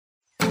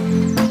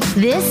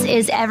This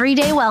is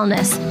Everyday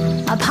Wellness,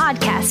 a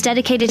podcast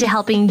dedicated to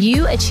helping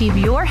you achieve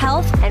your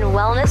health and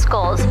wellness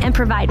goals and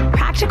provide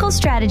practical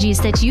strategies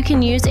that you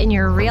can use in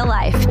your real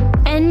life.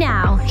 And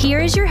now,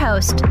 here is your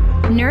host,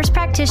 nurse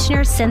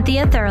practitioner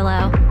Cynthia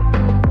Thurlow.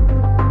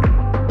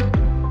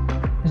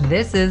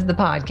 This is the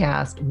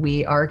podcast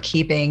we are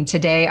keeping.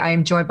 Today, I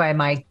am joined by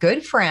my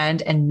good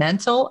friend and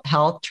mental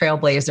health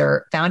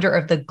trailblazer, founder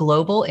of the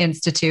Global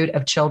Institute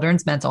of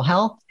Children's Mental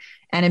Health,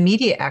 and a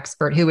media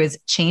expert who is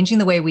changing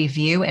the way we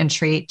view and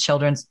treat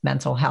children's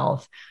mental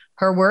health.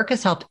 Her work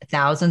has helped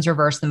thousands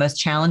reverse the most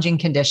challenging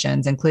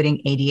conditions,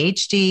 including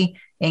ADHD,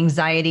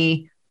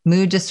 anxiety,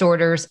 mood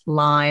disorders,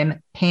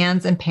 Lyme,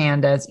 PANS, and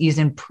PANDAS,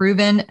 using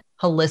proven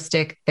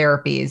holistic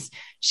therapies.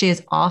 She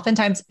is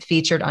oftentimes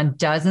featured on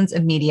dozens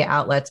of media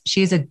outlets.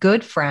 She is a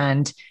good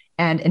friend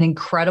and an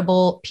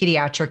incredible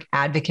pediatric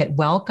advocate.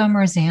 Welcome,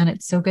 Roseanne.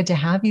 It's so good to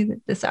have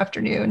you this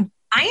afternoon.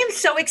 I am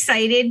so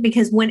excited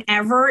because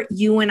whenever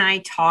you and I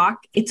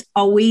talk, it's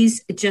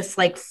always just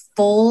like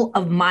full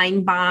of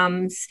mind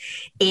bombs.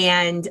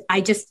 And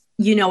I just,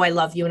 I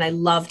love you and I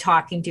love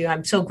talking to you.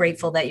 I'm so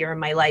grateful that you're in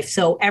my life.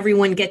 So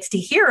everyone gets to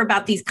hear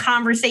about these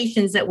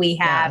conversations that we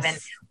have. Yes.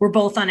 And we're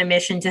both on a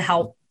mission to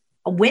help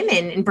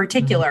women in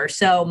particular. Mm-hmm.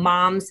 So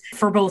moms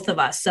for both of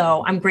us.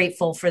 So I'm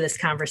grateful for this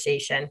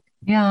conversation.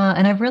 Yeah.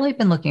 And I've really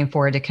been looking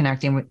forward to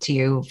connecting to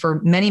you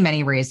for many,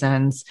 many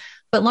reasons,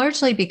 but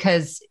largely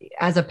because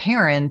as a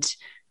parent,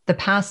 the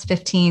past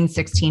 15,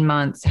 16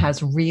 months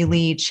has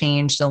really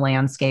changed the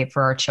landscape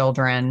for our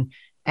children.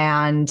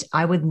 And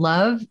I would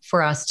love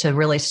for us to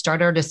really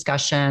start our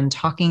discussion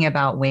talking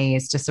about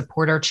ways to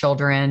support our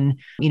children.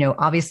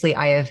 Obviously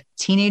I have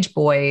teenage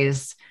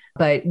boys,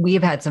 but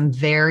we've had some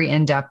very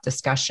in-depth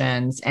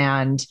discussions,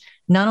 and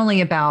not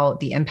only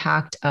about the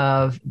impact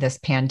of this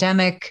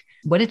pandemic,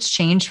 what it's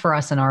changed for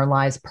us in our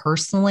lives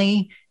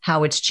personally,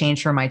 how it's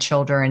changed for my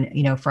children,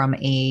 from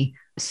a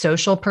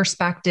social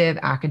perspective,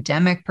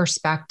 academic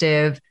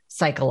perspective,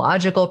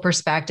 psychological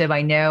perspective.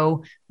 I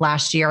know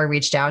last year I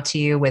reached out to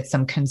you with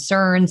some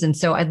concerns. And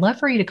so I'd love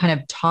for you to kind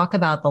of talk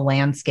about the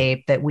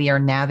landscape that we are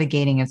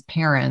navigating as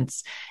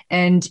parents.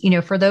 And,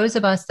 for those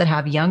of us that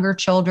have younger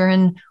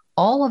children,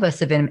 all of us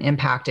have been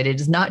impacted.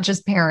 It is not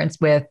just parents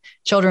with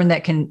children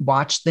that can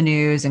watch the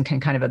news and can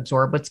kind of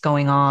absorb what's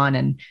going on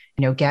and,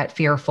 get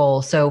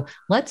fearful. So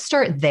let's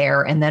start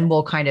there, and then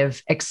we'll kind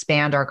of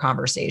expand our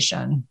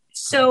conversation.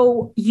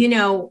 So,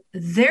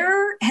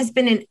 there has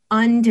been an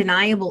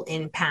undeniable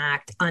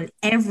impact on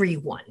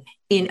everyone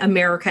in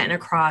America and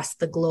across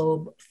the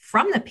globe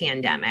from the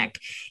pandemic.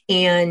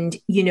 And,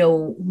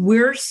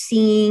 we're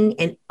seeing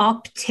an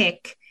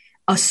uptick,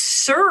 a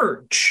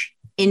surge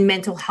in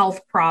mental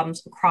health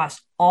problems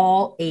across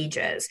all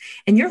ages.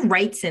 And you're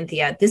right,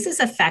 Cynthia, this is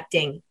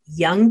affecting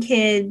young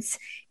kids,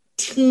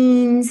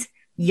 teens,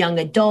 young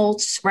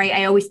adults, right?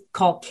 I always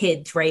call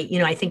kids, right?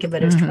 I think of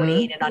it as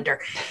 28 and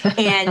under.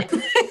 And,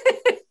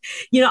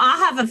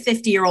 I'll have a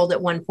 50-year-old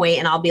at one point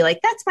and I'll be like,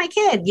 that's my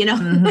kid,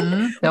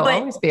 Mm-hmm. They'll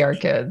always be our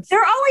kids.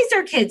 They're always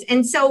our kids.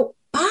 And so,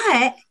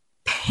 but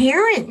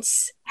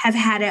parents have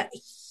had a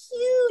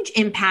huge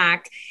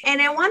impact.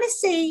 And I want to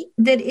say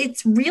that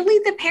it's really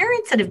the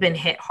parents that have been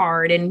hit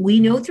hard. And we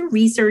know through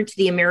research,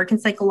 the American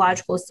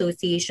Psychological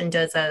Association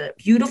does a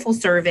beautiful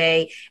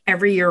survey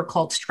every year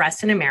called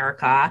Stress in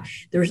America.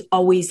 There's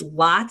always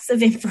lots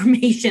of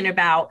information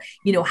about,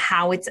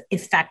 how it's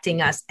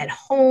affecting us at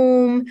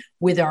home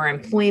with our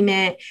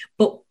employment.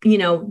 But,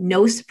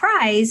 no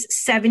surprise,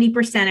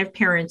 70% of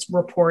parents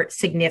report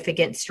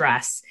significant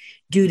stress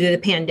due to the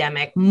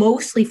pandemic,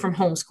 mostly from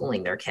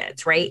homeschooling their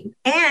kids, right?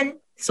 And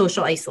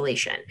social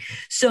isolation.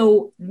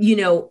 So,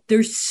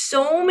 there's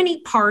so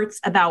many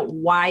parts about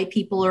why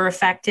people are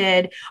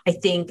affected. I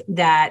think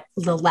that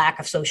the lack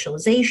of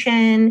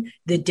socialization,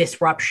 the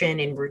disruption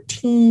in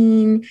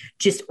routine,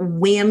 just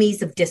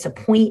whammies of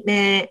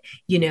disappointment,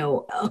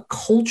 a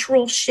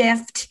cultural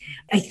shift.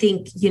 I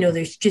think,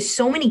 there's just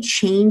so many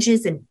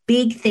changes and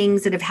big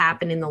things that have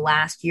happened in the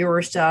last year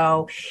or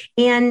so.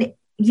 And,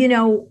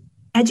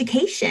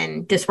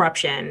 education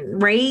disruption,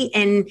 right?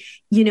 And,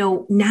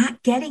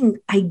 not getting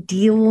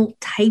ideal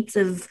types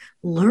of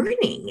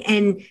learning.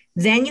 And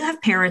then you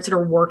have parents that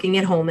are working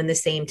at home in the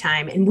same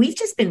time. And we've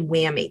just been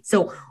whammied.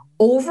 So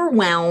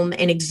overwhelm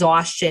and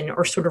exhaustion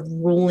are sort of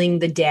ruling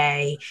the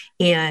day.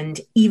 And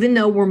even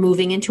though we're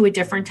moving into a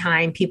different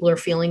time, people are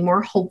feeling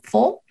more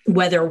hopeful.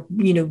 Whether,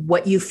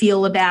 what you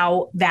feel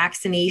about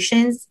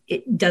vaccinations,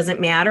 it doesn't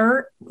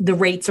matter. The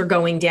rates are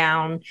going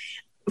down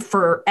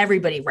for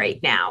everybody right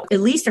now, at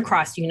least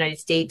across the United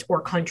States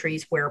or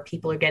countries where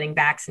people are getting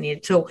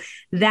vaccinated. So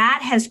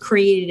that has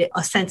created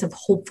a sense of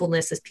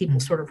hopefulness as people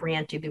sort of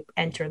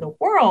enter the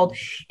world.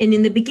 And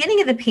in the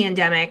beginning of the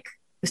pandemic,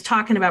 I was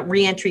talking about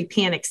reentry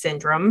panic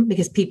syndrome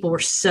because people were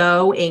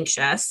so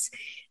anxious.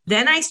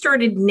 Then I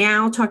started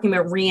now talking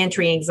about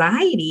reentry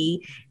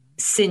anxiety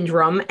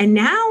syndrome. And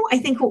now I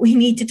think what we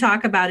need to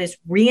talk about is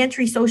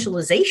reentry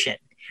socialization.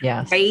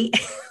 Yes. Right?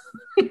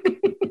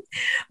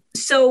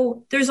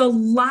 So there's a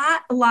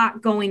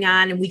lot going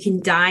on, and we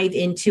can dive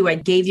into. I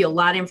gave you a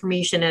lot of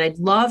information, and I'd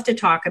love to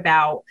talk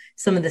about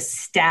some of the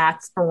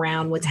stats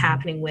around what's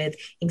happening with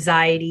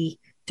anxiety,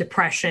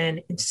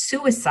 depression, and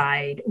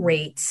suicide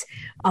rates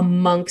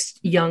amongst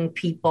young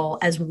people,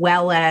 as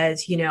well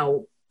as,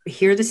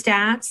 hear the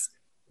stats.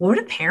 What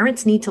do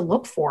parents need to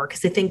look for?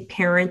 Because I think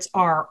parents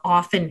are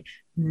often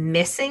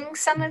missing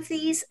some of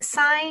these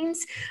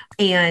signs.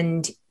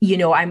 And,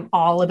 I'm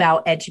all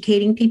about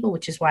educating people,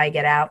 which is why I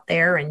get out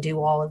there and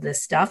do all of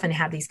this stuff and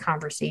have these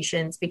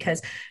conversations,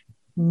 because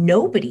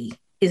nobody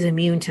is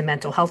immune to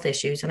mental health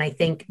issues. And I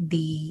think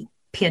the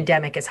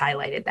pandemic has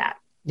highlighted that.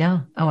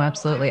 Yeah. Oh,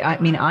 absolutely. I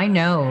mean, I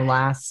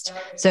know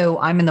so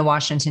I'm in the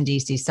Washington,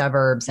 D.C.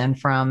 suburbs, and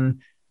from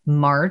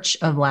March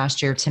of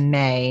last year to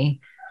May,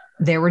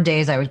 there were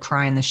days I would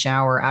cry in the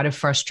shower out of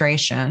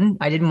frustration.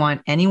 I didn't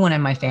want anyone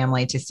in my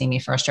family to see me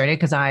frustrated,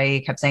 because I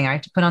kept saying I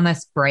have to put on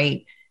this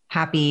bright,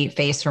 happy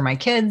face for my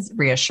kids,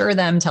 reassure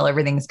them, tell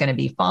everything's going to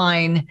be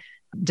fine,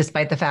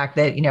 despite the fact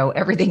that,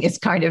 everything is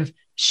kind of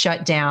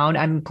shut down.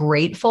 I'm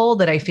grateful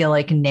that I feel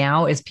like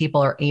now, as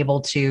people are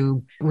able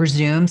to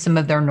resume some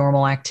of their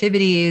normal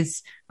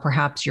activities,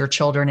 perhaps your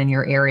children in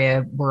your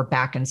area were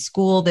back in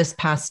school this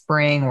past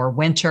spring or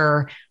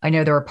winter. I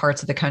know there were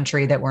parts of the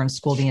country that were in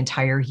school the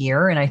entire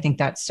year, and I think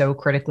that's so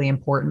critically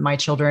important. My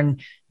children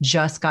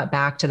just got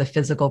back to the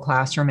physical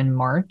classroom in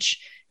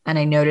March, and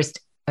I noticed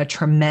a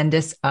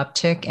tremendous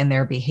uptick in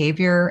their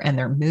behavior and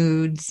their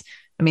moods.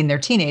 I mean, they're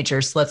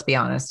teenagers, so let's be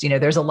honest.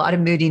 There's a lot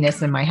of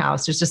moodiness in my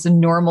house. There's just a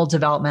normal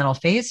developmental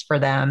phase for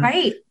them.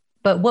 Right.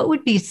 But what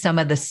would be some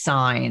of the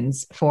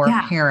signs for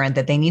a parent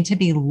that they need to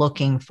be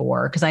looking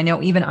for? Because I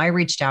know even I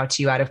reached out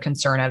to you out of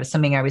concern, out of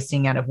something I was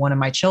seeing out of one of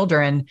my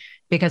children,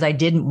 because I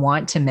didn't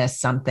want to miss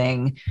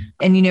something.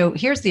 And,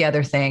 here's the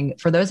other thing.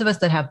 For those of us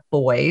that have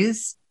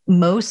boys,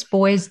 most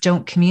boys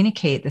don't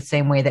communicate the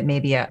same way that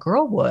maybe a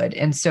girl would.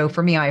 And so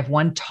for me, I have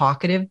one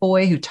talkative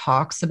boy who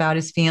talks about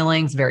his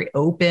feelings, very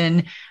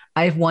open.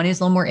 I have one who's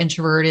a little more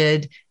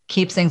introverted,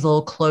 keeps things a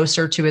little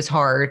closer to his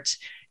heart.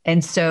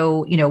 And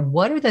so,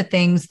 what are the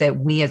things that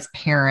we as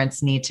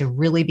parents need to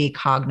really be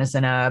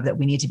cognizant of, that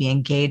we need to be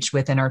engaged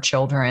with in our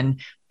children?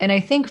 And I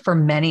think for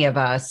many of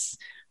us,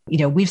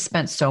 we've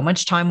spent so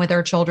much time with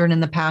our children in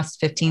the past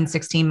 15,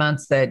 16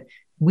 months that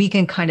we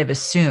can kind of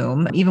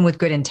assume, even with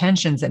good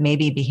intentions, that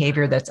maybe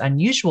behavior that's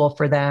unusual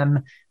for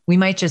them, we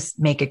might just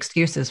make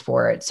excuses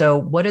for it. So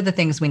what are the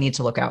things we need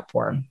to look out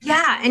for?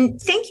 Yeah. And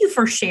thank you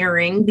for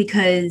sharing,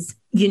 because,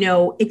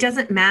 it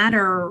doesn't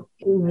matter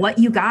what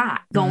you got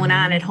going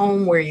on at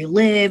home, where you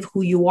live,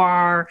 who you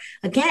are.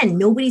 Again,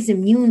 nobody's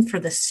immune for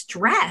the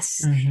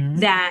stress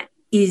that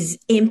is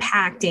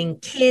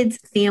impacting kids,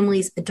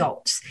 families,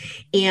 adults.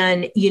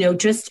 And,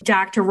 just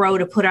Dr. Rowe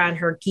to put on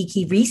her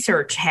geeky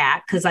research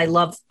hat, because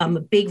I'm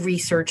a big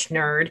research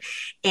nerd.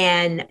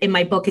 And in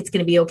my book, It's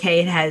Going to Be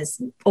Okay, it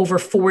has over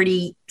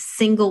 40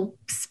 single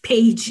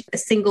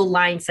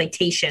line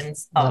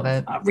citations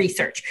of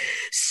research.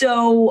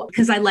 So,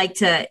 because I like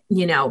to,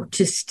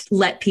 just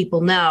let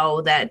people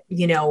know that,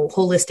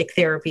 holistic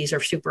therapies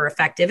are super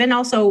effective, and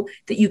also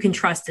that you can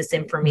trust this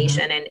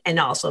information, and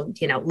also,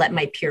 let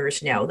my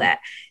peers know that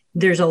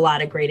there's a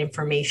lot of great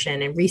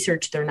information and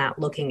research they're not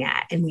looking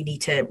at. And we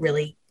need to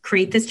really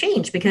create this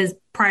change, because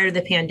prior to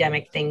the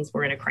pandemic, things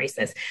were in a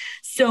crisis.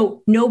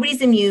 So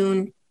nobody's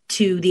immune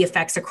to the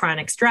effects of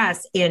chronic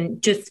stress.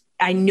 And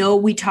I know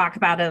we talk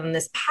about it on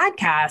this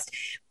podcast,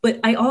 but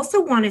I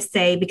also want to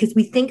say, because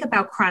we think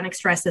about chronic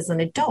stress as an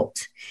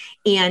adult,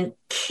 and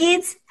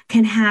kids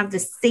can have the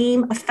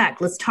same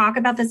effect. Let's talk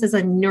about this as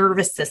a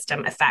nervous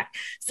system effect.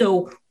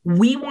 So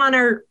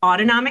our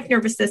autonomic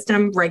nervous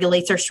system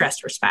regulates our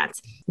stress response.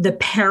 The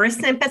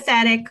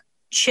parasympathetic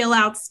chill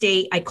out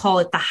state, I call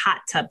it the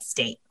hot tub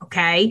state.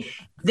 Okay.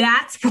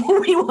 That's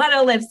where we want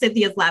to live.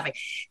 Cynthia's laughing.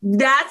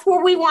 That's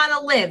where we want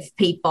to live,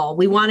 people.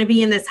 We want to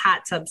be in this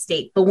hot tub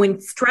state. But when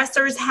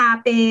stressors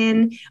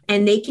happen,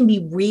 and they can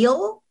be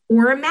real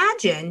or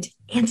imagined,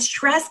 and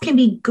stress can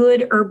be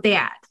good or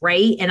bad,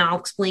 right? And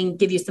I'll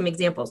give you some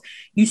examples.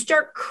 You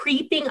start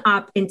creeping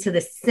up into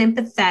the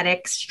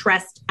sympathetic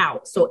stressed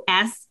out. So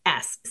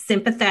SS,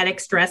 sympathetic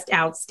stressed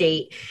out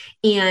state.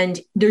 And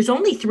there's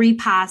only 3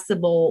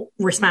 possible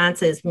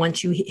responses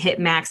once you hit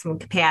maximum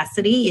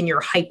capacity and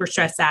you're hyper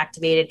stress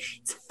activated.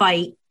 It's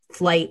fight,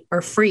 flight,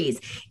 or freeze.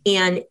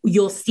 And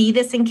you'll see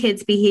this in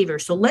kids' behavior.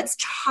 So let's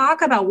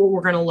talk about what we're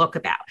going to look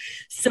about.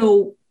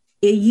 So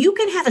you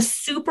can have a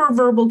super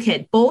verbal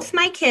kid. Both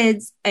my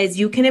kids, as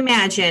you can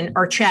imagine,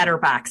 are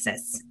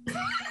chatterboxes.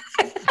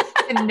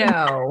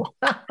 No.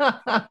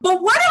 But one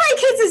of my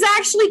kids is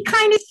actually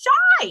kind of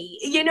shy.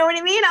 You know what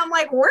I mean? I'm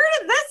like, where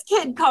did this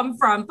kid come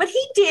from? But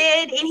he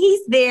did, and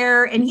he's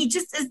there, and he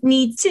just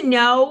needs to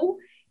know.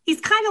 He's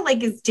kind of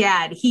like his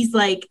dad. He's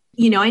like,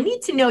 I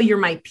need to know you're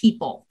my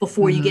people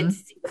before you get to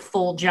see the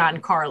full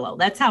Giancarlo.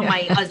 That's how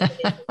my husband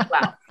is as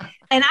well.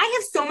 And I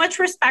have so much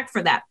respect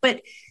for that.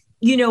 But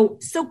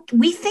So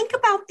we think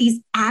about these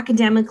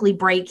academically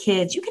bright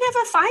kids. You can have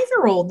a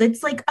 5-year-old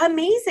that's like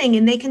amazing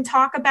and they can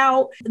talk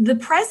about the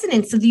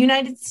presidents of the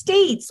United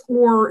States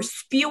or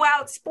spew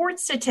out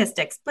sports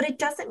statistics, but it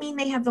doesn't mean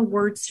they have the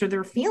words to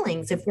their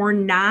feelings. If we're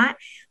not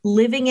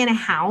living in a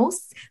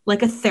house,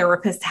 like a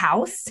therapist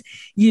house,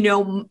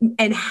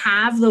 and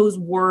have those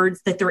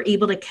words that they're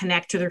able to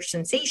connect to their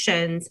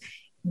sensations,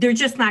 they're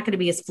just not going to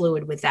be as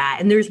fluid with that.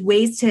 And there's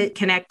ways to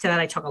connect to that.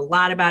 I talk a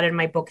lot about it in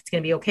my book. It's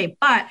going to be okay.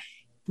 But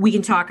we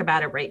can talk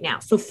about it right now.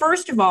 So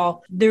first of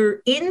all,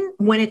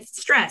 when it's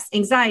stress,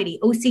 anxiety,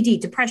 OCD,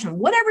 depression,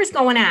 whatever's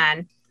going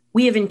on,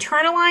 we have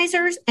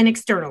internalizers and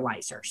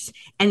externalizers,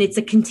 and it's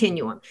a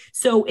continuum.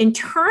 So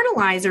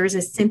internalizers,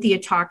 as Cynthia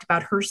talked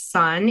about, her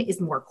son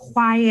is more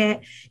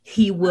quiet.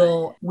 He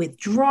will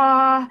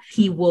withdraw.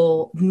 He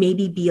will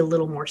maybe be a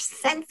little more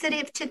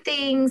sensitive to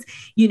things.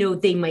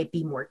 They might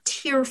be more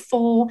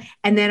tearful.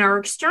 And then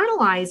our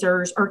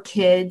externalizers are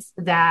kids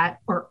that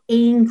are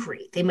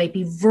angry. They might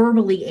be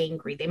verbally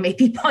angry. They might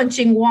be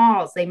punching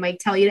walls. They might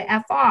tell you to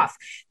F off.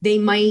 They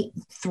might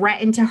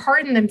threaten to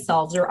harden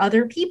themselves or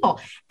other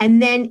people.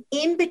 And then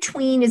in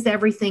between is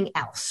everything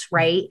else,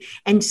 right?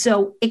 And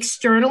so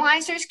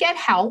externalizers get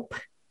help.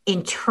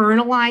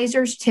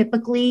 Internalizers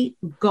typically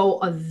go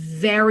a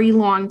very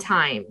long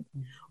time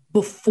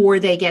before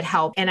they get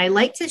help. And I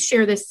like to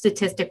share this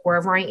statistic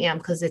wherever I am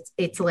because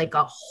it's like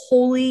a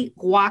holy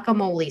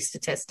guacamole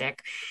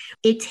statistic.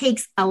 It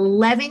takes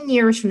 11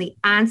 years from the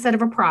onset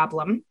of a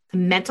problem, a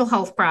mental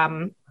health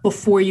problem,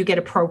 before you get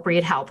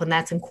appropriate help. And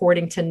that's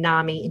according to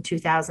NAMI in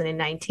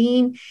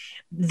 2019.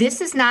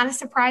 This is not a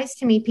surprise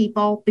to me,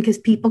 people, because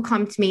people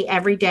come to me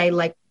every day,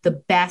 like the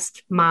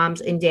best moms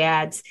and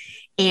dads,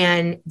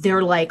 and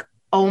they're like,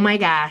 oh my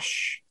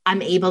gosh,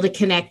 I'm able to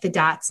connect the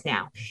dots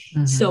now.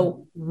 Mm-hmm.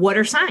 So what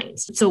are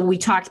signs? So we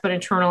talked about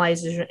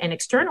internalizers and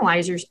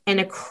externalizers,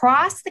 and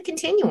across the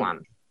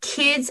continuum,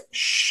 kids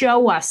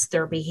show us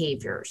their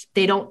behaviors.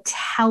 They don't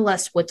tell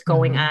us what's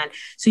going on.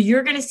 So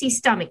you're going to see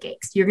stomach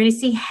aches. You're going to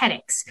see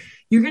headaches.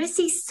 You're going to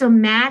see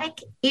somatic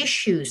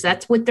issues.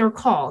 That's what they're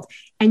called.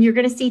 And you're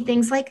going to see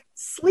things like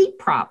sleep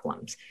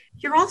problems.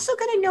 You're also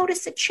going to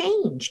notice a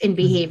change in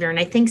behavior. And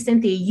I think,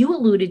 Cynthia, you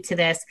alluded to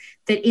this,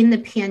 that in the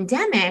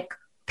pandemic,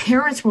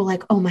 parents were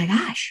like, oh my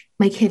gosh,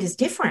 my kid is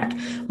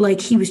different. Like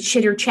he was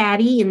chitter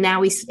chatty and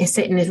now he's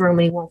sitting in his room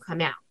and he won't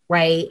come out.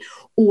 Right?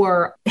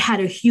 Or had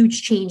a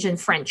huge change in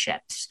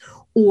friendships,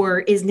 or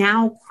is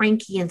now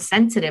cranky and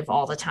sensitive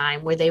all the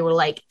time, where they were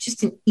like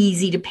just an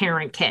easy to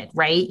parent kid.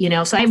 Right.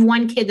 So I have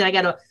one kid that I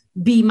got to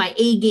be my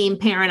A game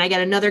parent. I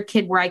got another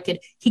kid where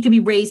he could be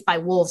raised by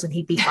wolves and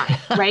he'd be fine.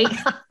 Right.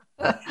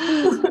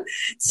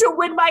 So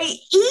when my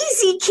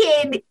easy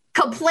kid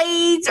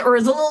complains or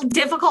is a little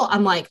difficult,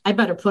 I'm like, I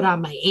better put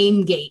on my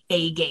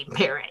A game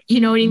parent.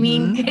 You know what I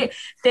mean?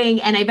 Thing.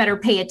 And I better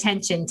pay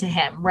attention to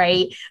him.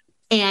 Right.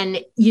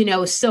 And,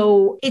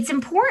 so it's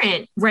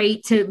important,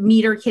 right, to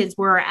meet our kids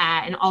where we're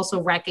at and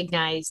also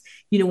recognize,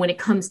 when it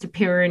comes to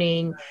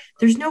parenting,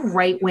 there's no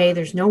right way,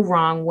 there's no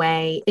wrong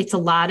way. It's a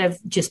lot of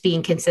just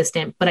being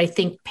consistent. But I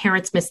think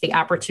parents miss the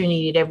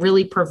opportunity to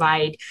really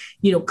provide,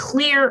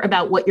 clear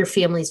about what your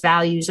family's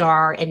values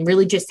are and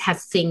really just have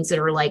things that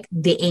are like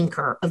the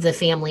anchor of the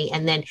family.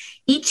 And then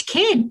each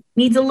kid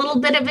needs a little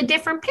bit of a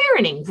different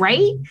parenting,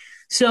 right?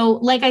 So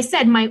like I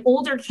said, my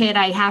older kid,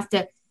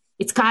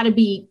 it's got to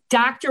be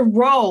Dr.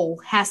 Rowe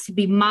has to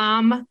be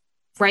mom,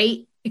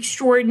 right?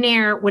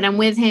 Extraordinaire when I'm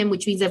with him,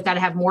 which means I've got to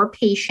have more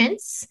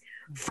patience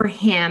for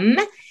him.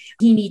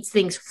 He needs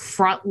things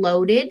front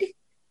loaded,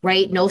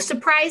 right? No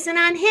surprising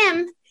on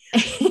him.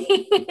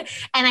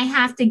 And I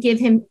have to give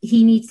him,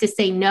 he needs to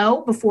say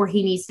no before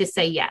he needs to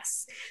say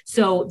yes.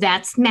 So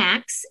that's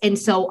Max. And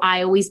so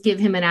I always give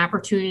him an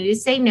opportunity to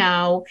say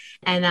no.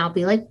 And I'll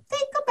be like,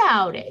 think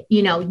about it.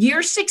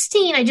 Year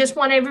 16, I just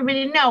want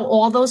everybody to know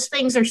all those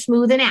things are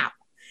smoothing out.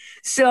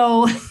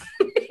 So,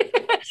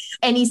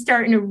 and he's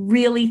starting to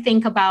really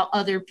think about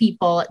other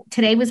people.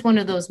 Today was one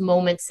of those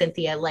moments,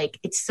 Cynthia, like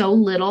it's so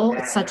little,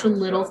 it's such a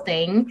little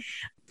thing.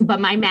 But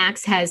my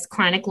Max has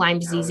chronic Lyme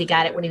disease. He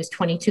got it when he was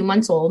 22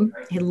 months old.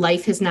 His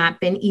life has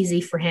not been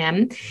easy for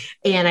him.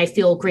 And I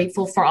feel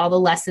grateful for all the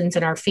lessons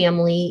in our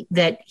family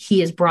that he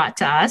has brought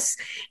to us.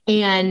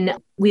 And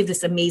we have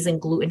this amazing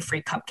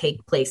gluten-free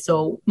cupcake place.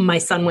 So my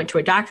son went to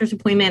a doctor's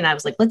appointment and I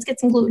was like, let's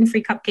get some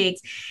gluten-free cupcakes.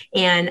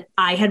 And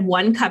I had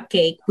one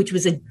cupcake, which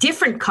was a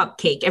different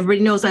cupcake.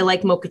 Everybody knows I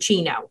like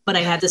mochaccino, but I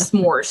had the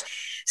s'mores.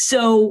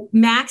 So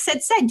Max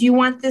had said, do you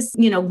want this,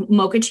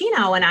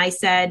 mochaccino? And I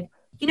said,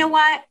 you know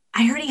what?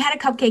 I already had a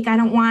cupcake. I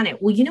don't want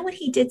it. Well, you know what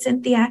he did,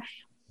 Cynthia?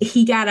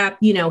 He got up,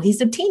 he's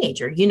a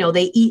teenager,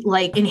 they eat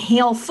like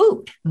inhale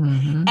food.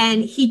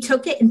 And he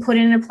took it and put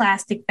it in a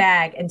plastic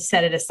bag and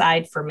set it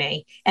aside for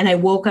me. And I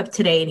woke up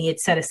today and he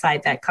had set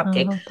aside that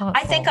cupcake.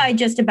 I think I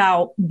just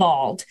about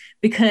bawled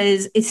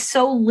because it's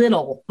so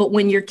little. But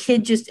when your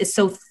kid just is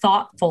so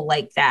thoughtful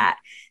like that,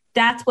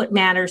 that's what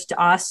matters to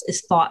us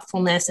is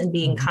thoughtfulness and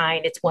being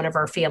kind. It's one of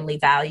our family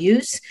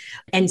values.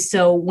 And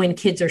so when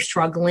kids are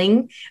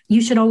struggling,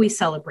 you should always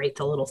celebrate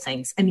the little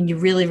things. I mean, you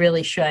really,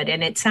 really should.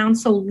 And it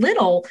sounds so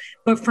little,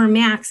 but for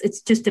Max,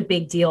 it's just a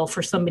big deal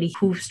for somebody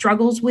who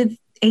struggles with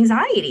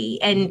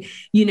anxiety. And,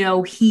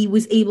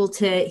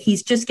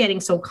 he's just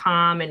getting so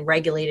calm and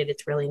regulated.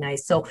 It's really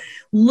nice. So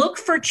look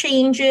for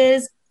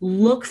changes.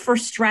 Look for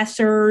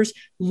stressors,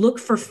 look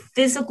for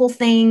physical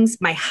things.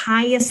 My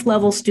highest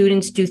level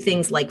students do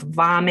things like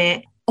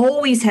vomit,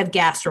 always have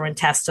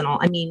gastrointestinal.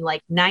 I mean,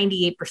 like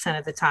 98%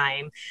 of the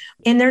time.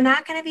 And they're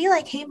not going to be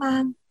like, hey,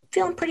 mom,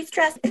 feeling pretty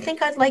stressed. I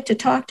think I'd like to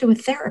talk to a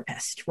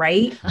therapist,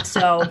 right?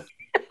 So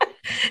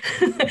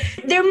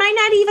they might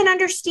not even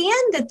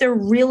understand that they're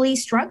really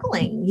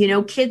struggling.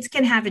 Kids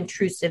can have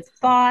intrusive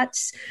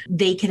thoughts.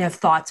 They can have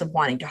thoughts of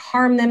wanting to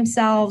harm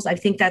themselves. I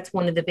think that's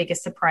one of the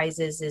biggest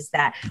surprises is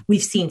that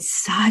we've seen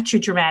such a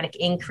dramatic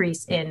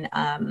increase in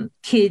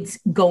kids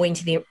going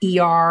to the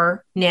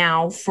ER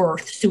now for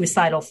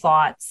suicidal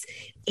thoughts.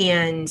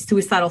 And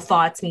suicidal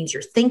thoughts means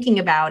you're thinking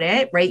about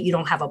it, right? You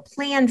don't have a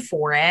plan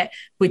for it,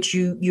 but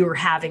you're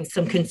having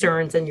some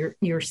concerns and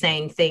you're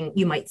saying things,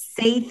 you might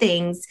say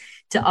things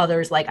to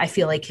others like, I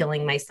feel like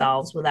killing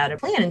myself without a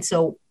plan. And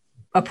so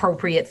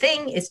appropriate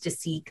thing is to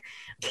seek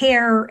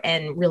care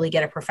and really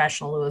get a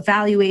professional to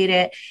evaluate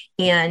it.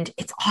 And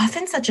it's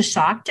often such a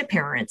shock to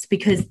parents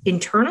because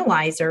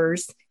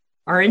internalizers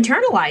are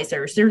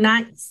internalizers. They're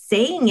not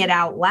saying it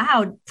out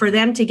loud. For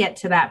them to get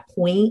to that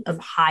point of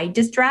high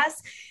distress,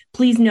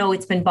 please know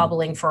it's been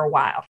bubbling for a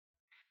while.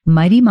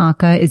 Mighty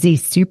Maca is a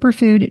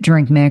superfood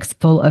drink mix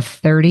full of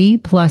 30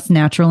 plus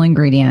natural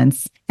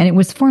ingredients, and it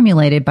was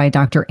formulated by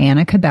Dr.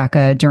 Anna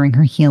Cabeca during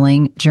her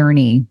healing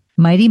journey.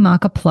 Mighty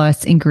Maca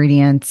Plus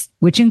ingredients,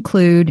 which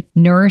include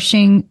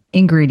nourishing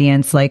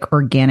ingredients like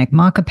organic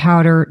maca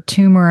powder,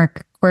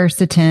 turmeric,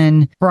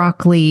 quercetin,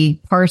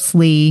 broccoli,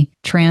 parsley,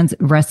 trans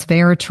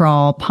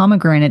resveratrol,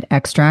 pomegranate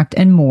extract,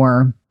 and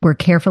more, were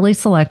carefully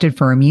selected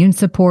for immune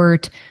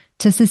support,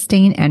 to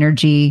sustain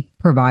energy,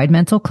 provide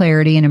mental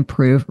clarity, and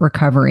improve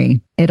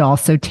recovery. It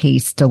also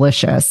tastes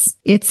delicious.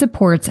 It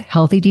supports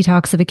healthy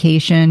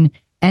detoxification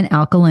and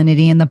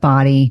alkalinity in the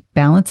body,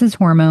 balances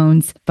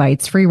hormones,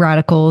 fights free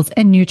radicals,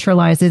 and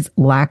neutralizes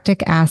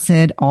lactic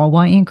acid, all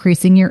while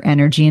increasing your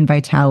energy and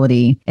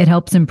vitality. It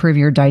helps improve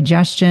your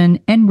digestion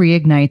and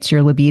reignites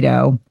your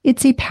libido.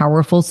 It's a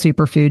powerful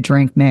superfood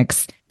drink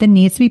mix that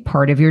needs to be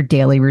part of your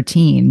daily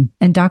routine.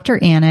 And Dr.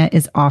 Anna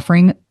is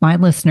offering my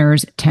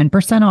listeners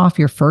 10% off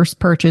your first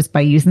purchase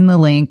by using the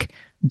link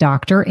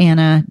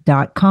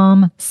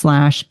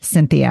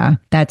dranna.com/Cynthia.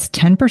 That's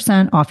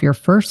 10% off your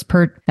first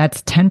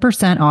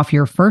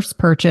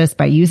purchase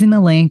by using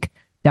the link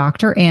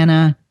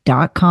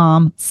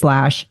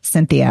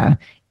dranna.com/Cynthia.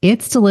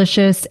 It's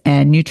delicious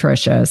and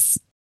nutritious.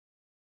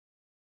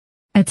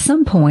 At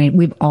some point,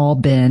 we've all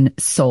been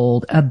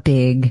sold a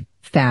big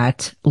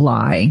fat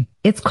lie.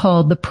 It's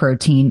called the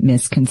protein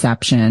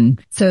misconception.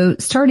 So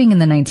starting in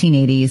the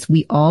 1980s,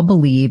 we all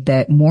believed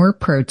that more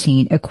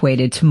protein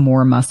equated to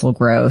more muscle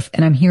growth.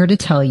 And I'm here to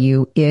tell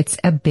you it's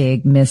a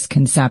big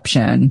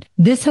misconception.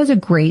 This has a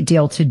great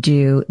deal to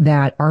do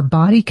that our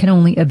body can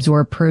only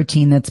absorb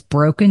protein that's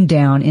broken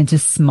down into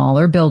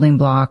smaller building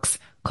blocks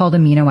called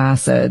amino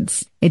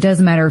acids. It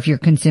doesn't matter if you're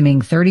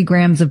consuming 30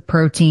 grams of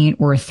protein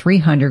or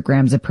 300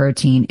 grams of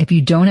protein. If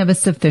you don't have a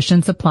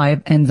sufficient supply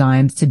of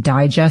enzymes to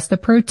digest the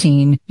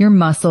protein, your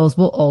muscles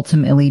will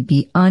ultimately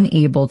be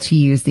unable to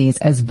use these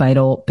as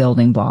vital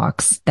building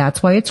blocks.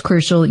 That's why it's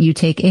crucial you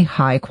take a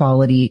high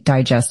quality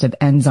digestive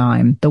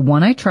enzyme. The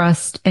one I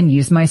trust and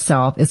use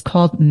myself is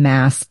called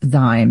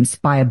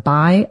Masszymes by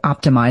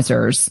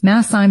Bioptimizers.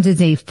 Masszymes is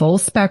a full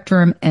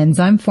spectrum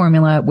enzyme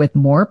formula with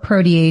more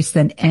protease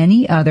than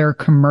any other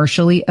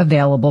commercially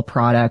available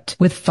product,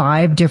 with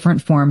 5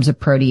 different forms of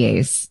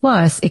protease.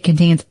 Plus, it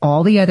contains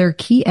all the other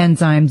key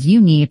enzymes you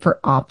need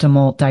for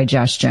optimal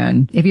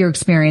digestion. If you're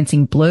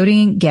experiencing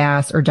bloating,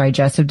 gas, or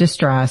digestive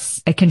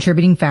distress, a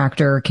contributing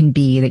factor can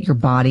be that your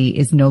body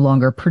is no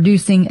longer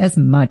producing as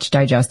much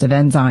digestive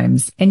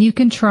enzymes. And you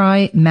can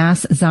try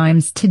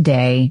Masszymes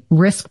today,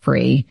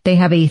 risk-free. They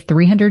have a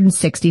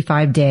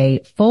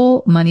 365-day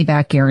full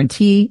money-back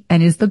guarantee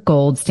and is the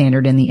gold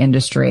standard in the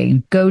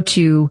industry. Go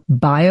to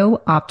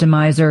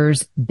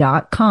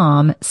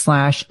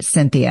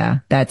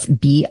bioptimizers.com/Cynthia. That's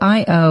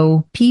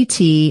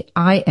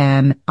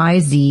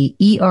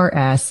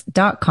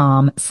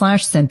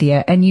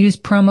bioptimizers.com/Cynthia and use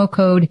promo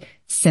code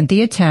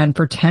Cynthia10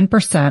 for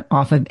 10%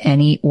 off of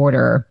any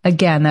order.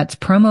 Again, that's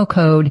promo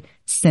code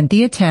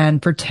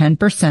Cynthia10 for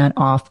 10%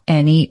 off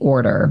any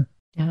order.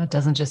 Yeah, it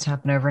doesn't just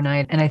happen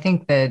overnight. And I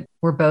think that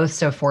we're both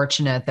so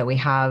fortunate that we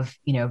have,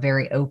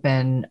 very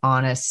open,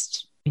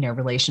 honest,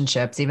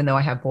 relationships. Even though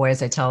I have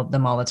boys, I tell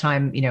them all the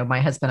time, my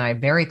husband and I have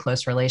very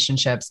close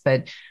relationships,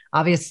 but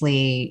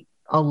obviously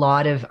a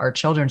lot of our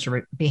children's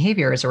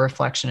behavior is a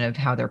reflection of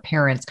how their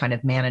parents kind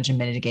of manage and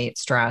mitigate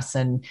stress.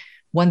 And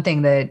one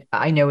thing that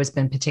I know has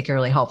been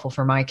particularly helpful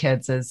for my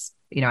kids is,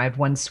 I have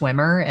one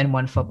swimmer and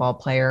one football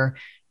player.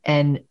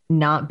 and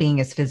not being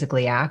as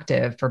physically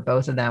active for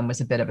both of them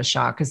was a bit of a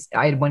shock, because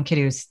I had one kid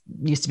who was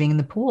used to being in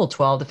the pool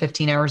 12 to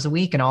 15 hours a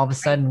week and all of a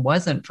sudden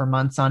wasn't for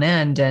months on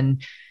end.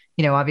 And,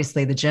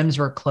 obviously the gyms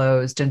were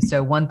closed. And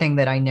so one thing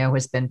that I know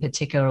has been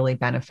particularly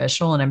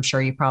beneficial, and I'm sure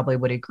you probably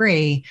would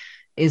agree,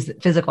 is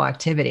physical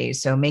activity.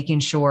 So making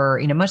sure,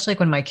 much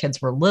like when my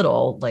kids were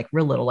little, like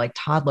real little, like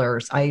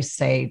toddlers, I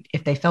say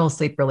if they fell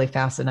asleep really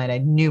fast at night, I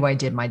knew I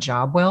did my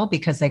job well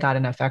because they got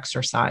enough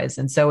exercise.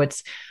 And so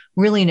it's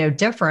really no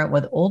different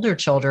with older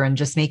children,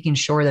 just making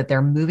sure that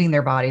they're moving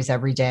their bodies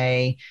every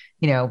day.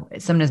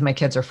 Sometimes my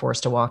kids are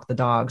forced to walk the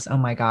dogs. Oh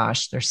my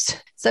gosh, there's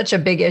such a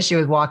big issue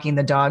with walking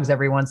the dogs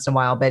every once in a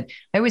while. But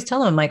I always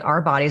tell them, like,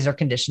 our bodies are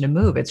conditioned to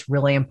move. It's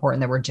really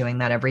important that we're doing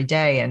that every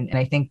day. And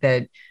I think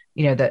that,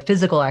 the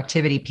physical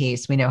activity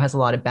piece we know has a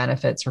lot of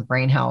benefits for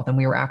brain health. And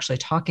we were actually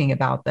talking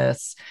about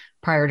this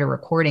prior to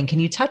recording. Can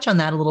you touch on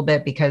that a little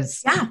bit?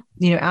 Because,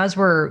 as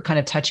we're kind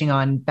of touching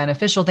on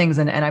beneficial things,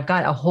 and I've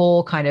got a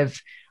whole kind of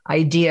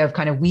idea of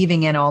kind of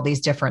weaving in all these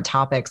different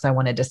topics I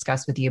want to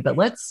discuss with you, but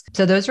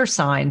so those are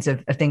signs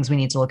of things we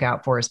need to look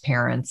out for as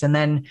parents. And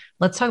then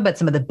let's talk about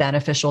some of the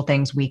beneficial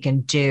things we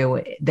can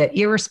do that,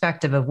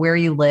 irrespective of where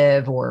you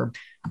live or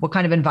what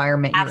kind of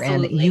environment you're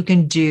in, that you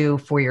can do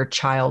for your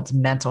child's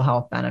mental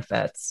health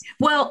benefits.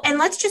 Well, and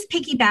let's just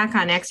piggyback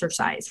on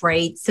exercise,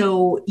 right?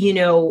 So,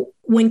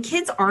 when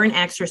kids aren't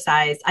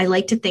exercised, I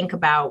like to think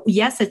about,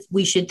 yes,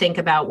 we should think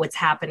about what's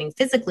happening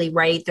physically,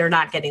 right? They're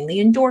not getting the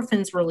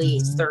endorphins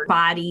released, their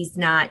body's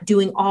not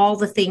doing all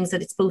the things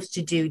that it's supposed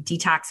to do,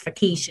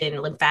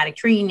 detoxification, lymphatic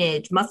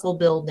drainage, muscle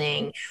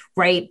building,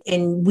 right?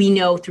 And we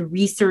know through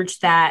research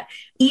that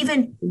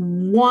even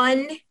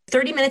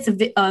 30 minutes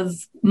of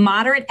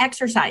moderate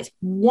exercise,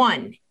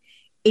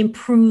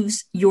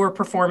 improves your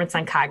performance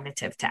on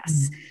cognitive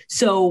tests.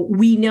 So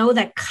we know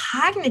that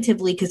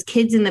cognitively, because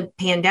kids in the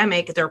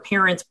pandemic, their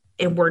parents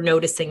were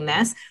noticing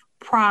this,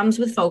 problems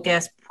with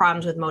focus,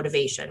 problems with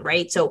motivation,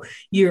 right? So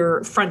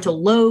your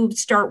frontal lobes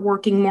start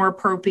working more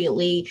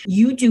appropriately.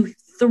 You do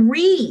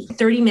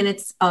 30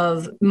 minutes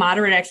of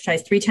moderate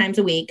exercise 3 times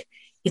a week.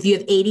 If you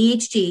have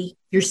ADHD,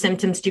 your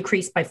symptoms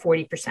decrease by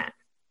 40%.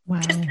 Wow.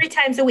 Just 3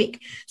 times a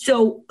week.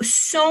 So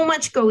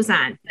much goes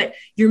on, but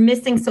you're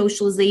missing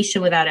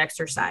socialization without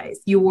exercise.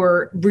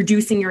 You're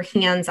reducing your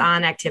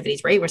hands-on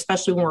activities, right?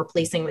 Especially when we're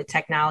replacing with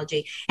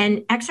technology.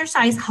 And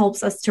exercise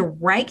helps us to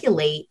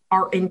regulate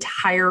our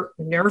entire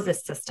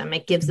nervous system.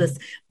 It gives us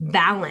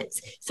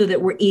balance so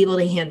that we're able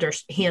to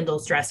handle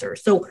stressors.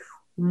 So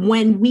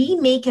when we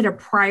make it a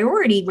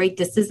priority, right?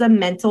 This is a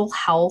mental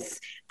health.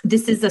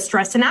 This is a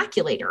stress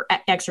inoculator,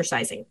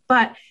 exercising.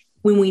 But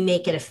when we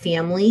make it a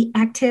family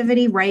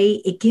activity, right,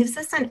 it gives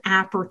us an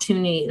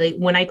opportunity. Like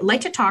when I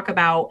like to talk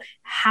about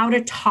how to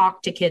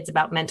talk to kids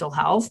about mental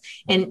health,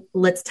 and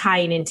let's tie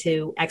it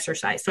into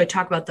exercise. So I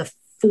talk about the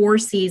 4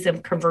 C's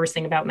of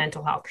conversing about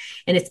mental health,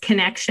 and it's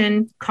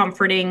connection,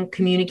 comforting,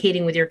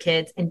 communicating with your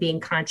kids, and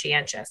being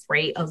conscientious,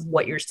 right, of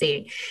what you're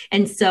seeing.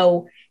 And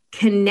so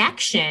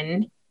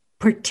connection,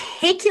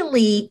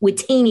 particularly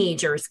with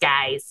teenagers,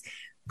 guys,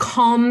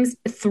 comes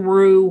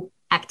through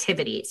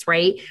activities,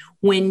 right?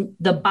 When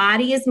the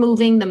body is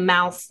moving, the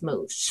mouth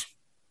moves.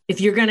 If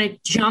you're going to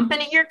jump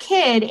in at your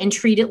kid and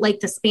treat it like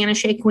the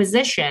Spanish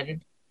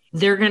Inquisition,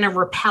 they're going to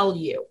repel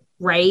you,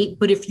 right?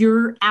 But if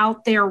you're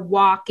out there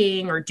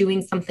walking or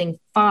doing something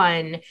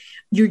fun,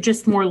 you're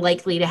just more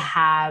likely to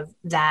have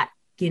that,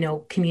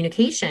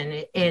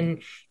 communication.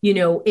 And,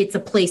 it's a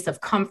place of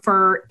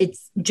comfort.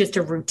 It's just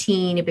a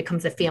routine. It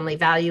becomes a family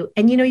value.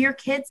 And, your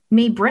kids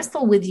may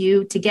bristle with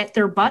you to get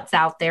their butts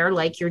out there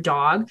like your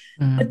dog,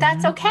 but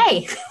that's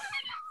okay.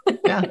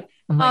 Yeah.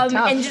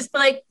 And just be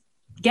like,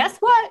 guess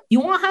what?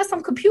 You want to have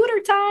some computer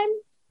time?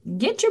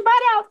 Get your butt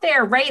out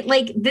there, right?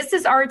 Like this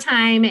is our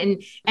time.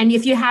 And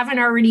if you haven't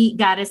already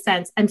got a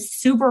sense, I'm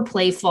super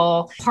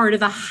playful. Part of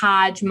the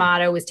Hodge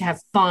motto is to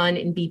have fun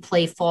and be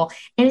playful.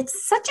 And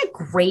it's such a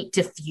great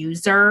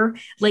diffuser.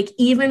 Like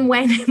even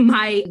when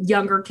my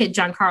younger kid,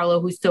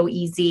 Giancarlo, who's so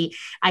easy,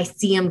 I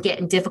see him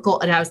getting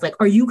difficult. And I was like,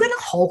 are you going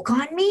to Hulk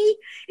on me?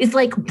 It's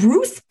like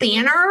Bruce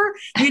Banner,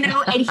 and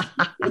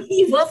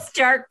he will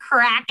start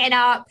cracking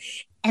up.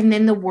 And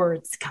then the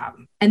words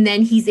come, and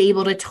then he's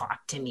able to talk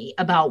to me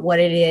about what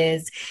it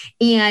is.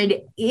 And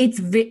it's,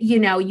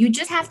 you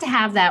just have to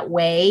have that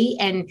way.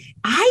 And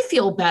I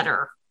feel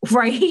better,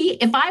 right?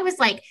 If I was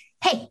like,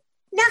 hey,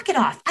 knock it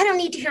off. I don't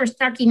need to hear a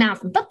snarky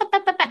mouth.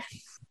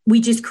 We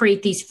just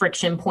create these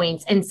friction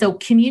points. And so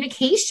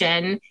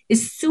communication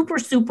is super,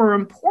 super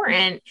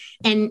important.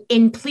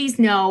 And please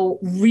know,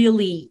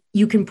 really,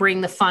 you can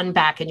bring the fun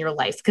back in your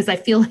life, because I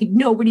feel like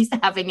nobody's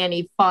having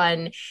any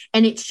fun,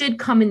 and it should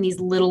come in these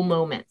little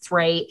moments,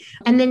 right?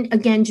 And then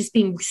again, just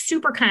being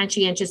super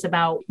conscientious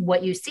about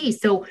what you see.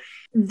 So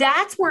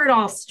that's where it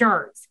all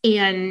starts.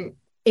 And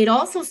it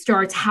also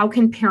starts, how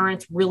can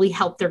parents really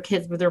help their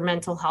kids with their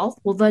mental health?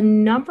 Well, the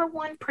number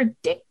one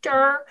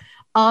predictor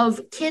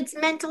of kids'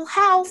 mental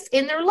health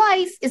in their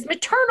life is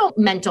maternal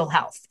mental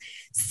health.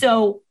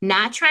 So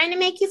not trying to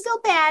make you feel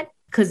bad,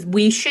 because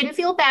we shouldn't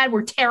feel bad.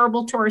 We're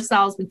terrible to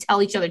ourselves. We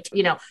tell each other,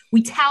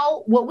 we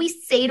tell what we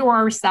say to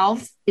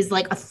ourselves is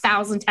like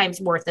 1,000 times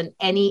worse than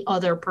any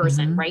other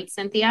person. Right,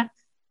 Cynthia?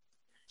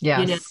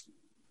 Yes.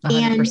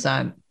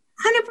 100%.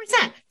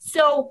 100%.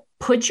 So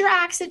put your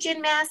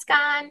oxygen mask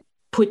on,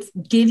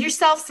 give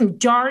yourself some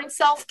darn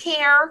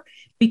self-care,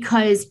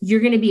 because you're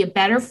going to be a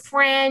better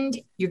friend.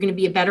 You're going to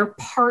be a better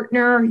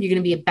partner. You're going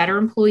to be a better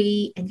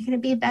employee, and you're going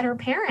to be a better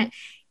parent.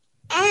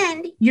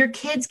 And your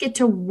kids get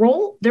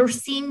to they're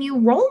seeing you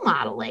role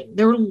modeling.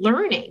 They're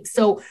learning.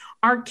 So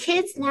our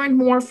kids learn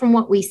more from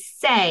what we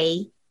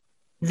say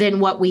than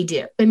what we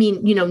do. I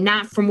mean,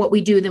 not from what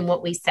we do than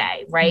what we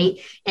say. Right.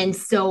 And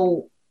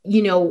so,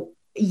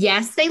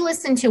 yes, they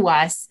listen to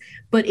us,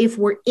 but if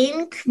we're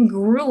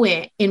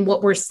incongruent in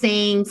what we're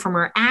saying from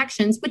our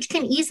actions, which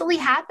can easily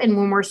happen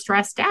when we're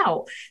stressed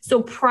out.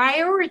 So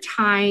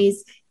prioritize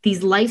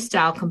these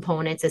lifestyle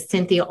components, as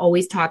Cynthia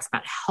always talks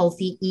about,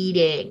 healthy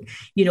eating.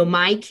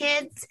 My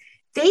kids,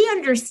 they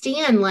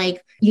understand, my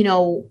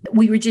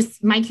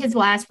kids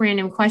will ask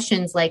random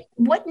questions like,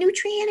 what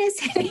nutrient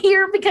is in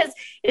here? Because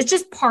it's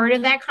just part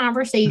of that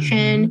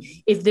conversation.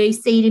 If they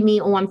say to me,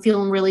 oh, I'm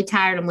feeling really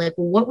tired, I'm like,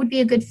 well, what would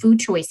be a good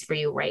food choice for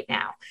you right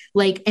now?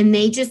 And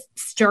they just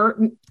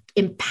start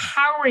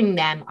empowering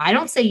them. I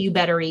don't say you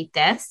better eat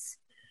this.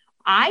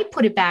 I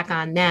put it back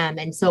on them.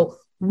 And so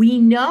we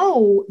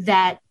know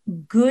that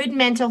good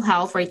mental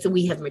health, right? So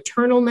we have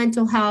maternal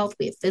mental health,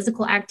 we have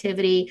physical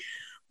activity,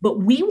 but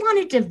we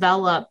want to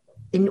develop,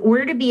 in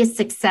order to be a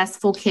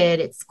successful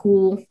kid at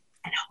school,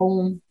 at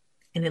home,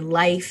 and in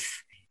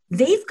life,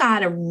 they've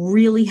got to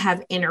really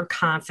have inner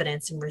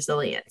confidence and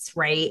resilience,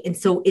 right? And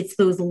so it's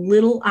those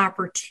little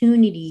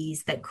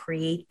opportunities that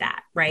create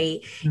that, right?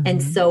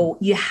 And so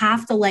you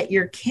have to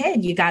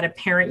you got to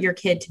parent your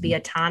kid to be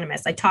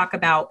autonomous. I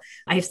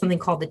have something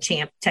called the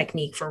CHAMP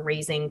technique for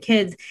raising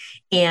kids.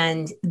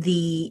 And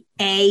the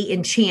A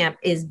in CHAMP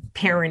is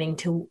parenting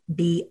to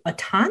be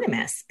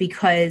autonomous,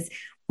 because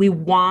we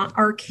want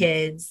our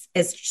kids,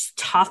 as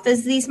tough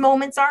as these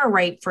moments are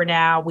right for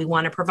now, we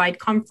want to provide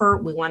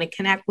comfort. We want to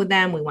connect with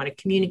them. We want to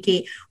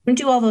communicate. We want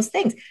to do all those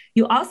things.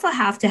 You also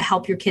have to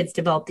help your kids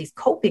develop these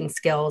coping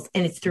skills.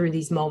 And it's through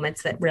these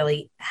moments that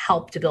really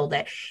help to build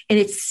it. And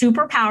it's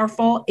super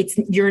powerful.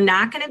 You're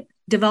not going to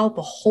develop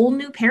a whole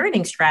new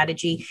parenting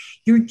strategy.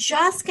 You're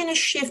just going to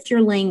shift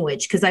your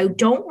language, because I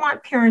don't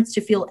want parents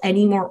to feel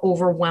any more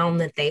overwhelmed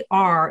than they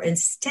are.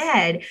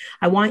 Instead,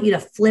 I want you to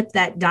flip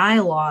that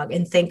dialogue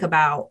and think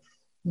about,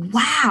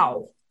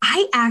 wow,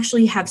 I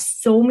actually have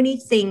so many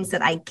things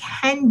that I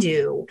can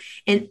do.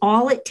 And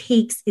all it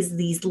takes is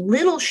these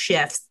little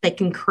shifts that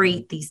can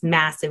create these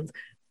massive,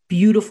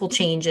 beautiful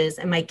changes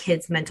in my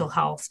kids' mental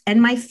health,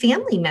 and my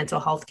family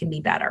mental health can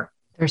be better.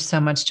 There's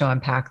so much to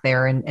unpack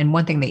there. And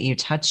one thing that you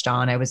touched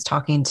on, I was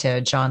talking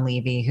to John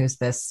Levy, who's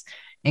this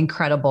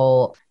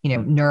incredible,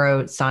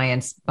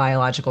 neuroscience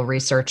biological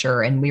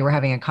researcher. And we were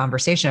having a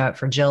conversation about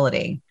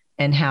fragility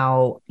and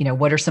how,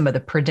 what are some of the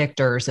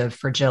predictors of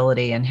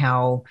fragility, and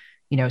how,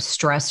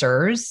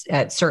 stressors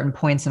at certain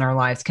points in our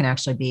lives can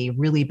actually be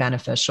really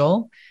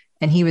beneficial.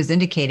 And he was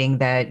indicating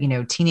that,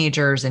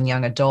 teenagers and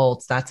young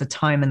adults, that's a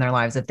time in their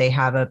lives, if they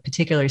have a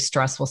particularly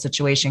stressful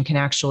situation, can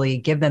actually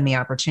give them the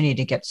opportunity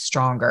to get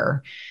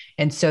stronger.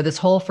 And so this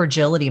whole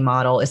fragility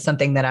model is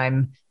something that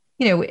I'm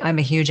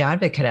a huge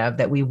advocate of,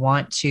 that we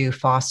want to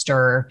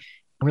foster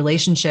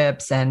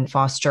relationships and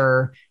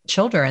foster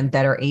children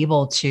that are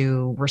able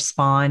to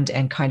respond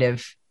and kind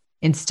of,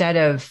 instead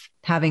of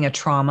having a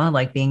trauma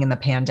like being in the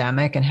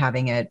pandemic and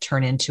having it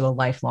turn into a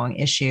lifelong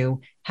issue,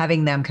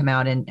 having them come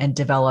out and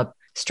develop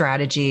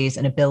strategies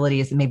and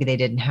abilities that maybe they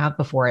didn't have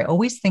before. I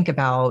always think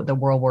about the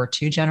World War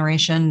II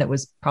generation. That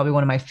was probably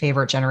one of my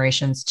favorite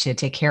generations to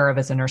take care of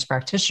as a nurse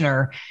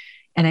practitioner.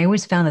 And I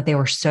always found that they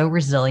were so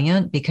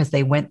resilient because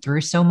they went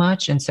through so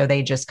much. And so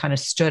they just kind of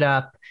stood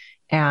up,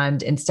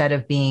 and instead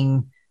of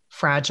being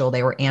fragile,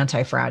 they were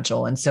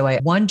anti-fragile. And so I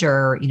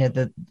wonder,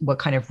 what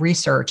kind of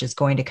research is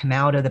going to come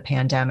out of the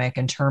pandemic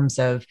in terms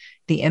of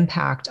the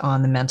impact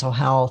on the mental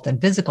health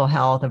and physical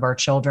health of our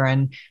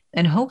children.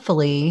 And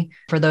hopefully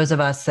for those of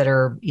us that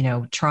are,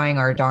 trying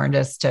our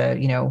darndest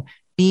to,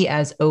 be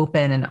as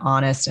open and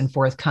honest and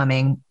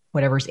forthcoming,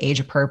 whatever's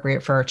age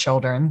appropriate for our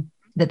children,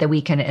 that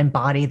we can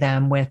embody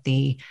them with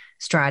the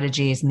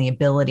strategies and the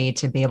ability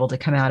to be able to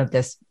come out of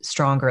this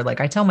stronger. Like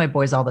I tell my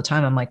boys all the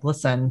time, I'm like,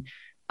 listen,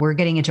 we're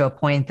getting into a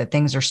point that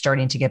things are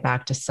starting to get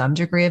back to some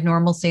degree of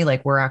normalcy.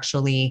 Like we're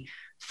actually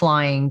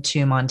flying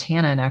to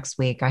Montana next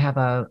week. I have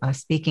a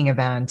speaking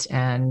event,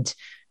 and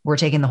we're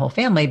taking the whole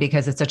family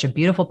because it's such a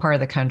beautiful part of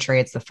the country.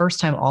 It's the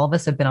first time all of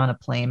us have been on a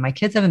plane. My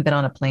kids haven't been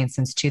on a plane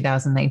since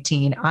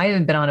 2019. I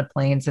haven't been on a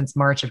plane since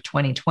March of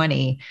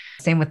 2020.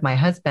 Same with my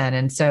husband.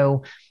 And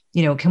so,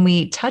 can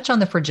we touch on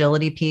the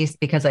fragility piece?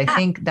 Because I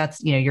think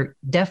that's, you're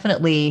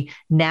definitely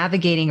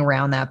navigating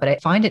around that, but I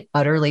find it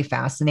utterly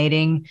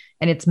fascinating.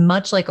 And it's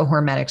much like a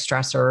hormetic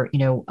stressor.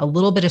 A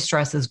little bit of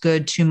stress is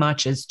good. Too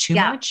much is too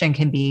much and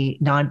can be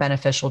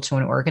non-beneficial to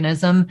an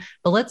organism.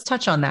 But let's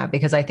touch on that,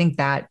 because I think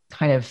that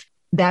kind of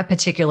that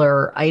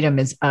particular item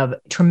is of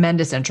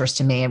tremendous interest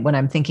to me when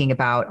I'm thinking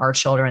about our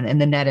children and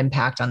the net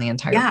impact on the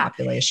entire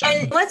population.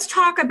 And let's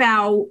talk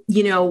about,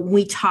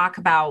 we talk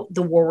about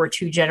the World War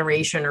II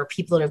generation or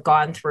people that have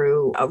gone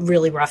through a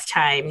really rough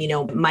time.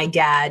 My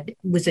dad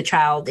was a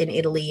child in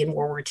Italy in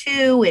World War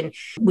II and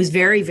was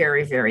very,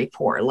 very, very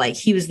poor. Like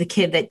he was the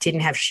kid that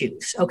didn't have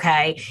shoes.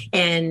 Okay.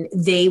 And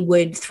they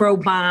would throw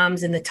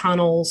bombs in the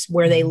tunnels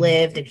where they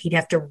lived and he'd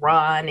have to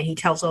run. And he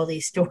tells all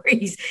these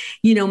stories.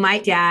 My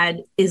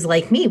dad is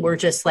like me. We're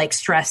just like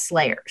stress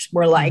slayers.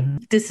 We're like,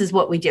 this is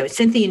what we do.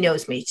 Cynthia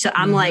knows me. So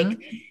I'm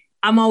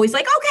I'm always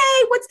like,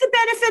 okay, what's the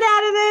benefit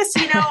out of this?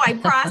 I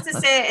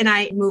process it and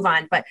I move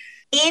on. But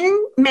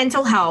in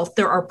mental health,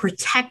 there are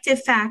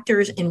protective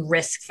factors and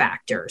risk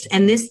factors.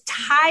 And this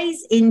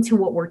ties into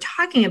what we're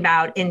talking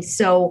about. And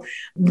so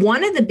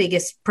one of the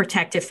biggest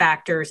protective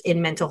factors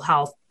in mental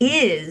health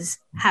is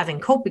having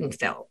coping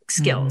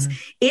skills.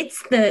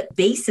 It's the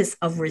basis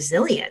of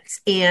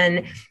resilience.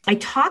 And I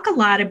talk a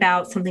lot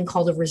about something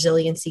called a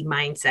resiliency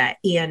mindset.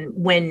 And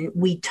when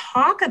we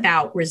talk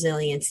about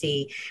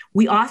resiliency,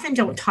 we often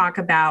don't talk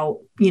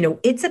about,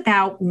 it's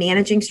about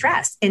managing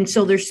stress. And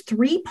so there's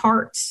 3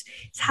 parts.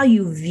 It's how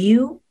you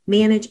view,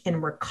 manage,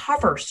 and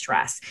recover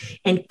stress.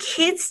 And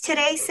kids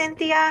today,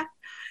 Cynthia,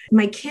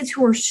 my kids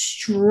who are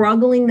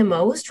struggling the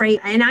most, right?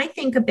 And I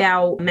think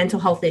about mental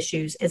health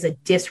issues as a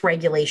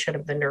dysregulation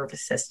of the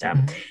nervous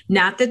system.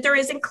 Not that there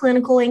isn't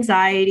clinical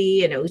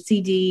anxiety and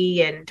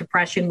OCD and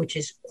depression, which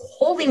is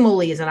holy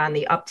moly isn't on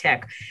the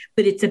uptick,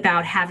 but it's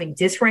about having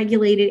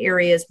dysregulated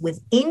areas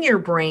within your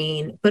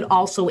brain, but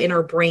also in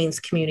our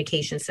brain's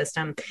communication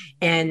system.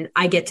 And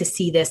I get to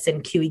see this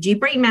in QEEG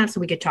brain maps,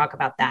 so we could talk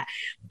about that.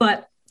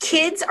 But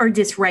kids are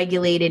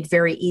dysregulated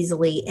very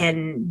easily,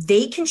 and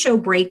they can show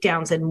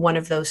breakdowns in one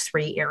of those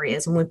 3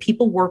 areas. And when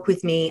people work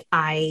with me,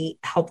 I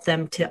help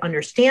them to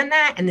understand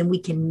that. And then we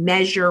can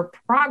measure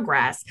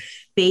progress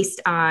based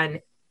on,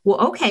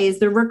 well, okay, is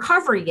the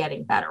recovery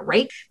getting better,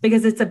 right?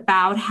 Because it's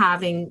about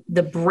having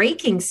the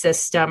braking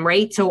system,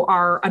 right? So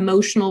our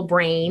emotional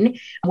brain,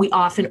 we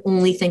often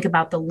only think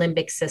about the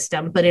limbic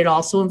system, but it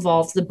also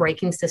involves the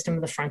braking system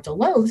of the frontal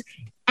lobes.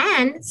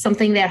 And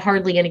something that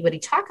hardly anybody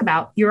talk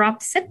about, your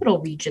occipital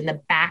region,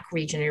 the back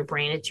region of your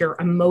brain. It's your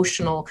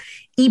emotional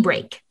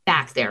e-brake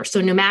back there.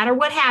 So no matter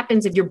what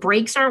happens, if your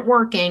brakes aren't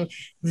working,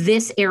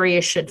 this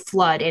area should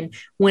flood. And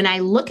when I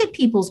look at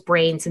people's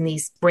brains in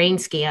these brain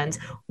scans,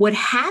 what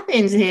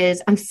happens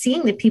is I'm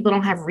seeing that people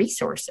don't have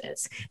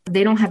resources.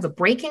 They don't have a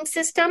braking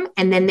system,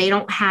 and then they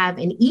don't have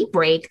an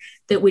e-brake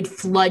that would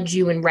flood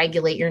you and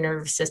regulate your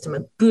nervous system.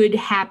 A good,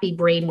 happy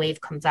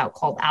brainwave comes out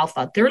called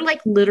alpha. They're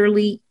like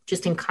literally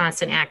just in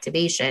constant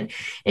activation.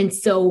 And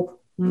so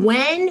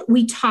when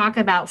we talk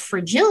about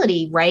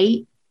fragility,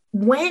 right?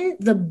 When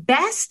the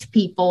best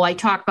people, I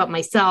talk about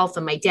myself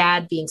and my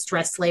dad being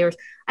stress slayers,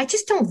 I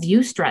just don't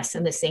view stress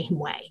in the same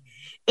way.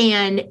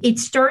 And it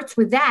starts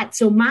with that.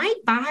 So my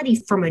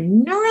body, from a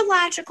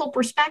neurological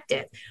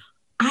perspective,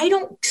 I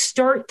don't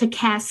start the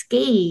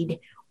cascade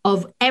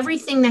of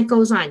everything that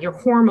goes on, your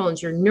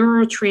hormones, your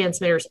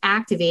neurotransmitters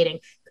activating,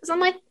 because I'm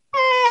like,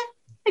 I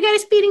got a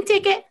speeding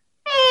ticket.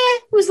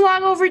 It was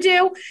long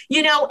overdue,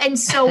 and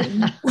so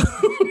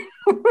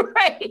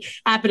right,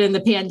 happened in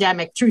the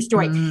pandemic, true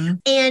story.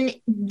 And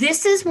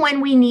this is when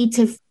we need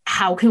to,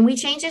 how can we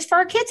change this for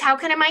our kids? How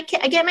can I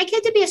get my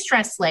kid to be a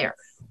stress slayer?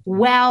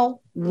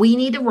 Well, we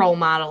need to role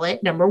model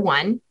it, number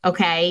one.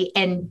 Okay.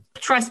 And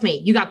trust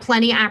me, you got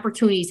plenty of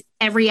opportunities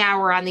every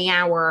hour on the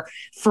hour,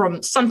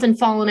 from something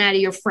falling out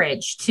of your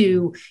fridge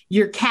to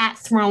your cat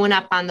throwing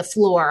up on the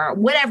floor,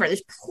 whatever.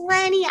 There's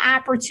plenty of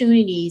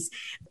opportunities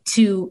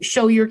to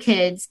show your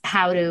kids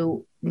how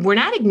to, we're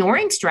not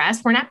ignoring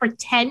stress. We're not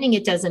pretending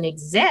it doesn't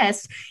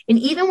exist. And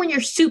even when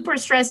you're super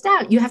stressed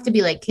out, you have to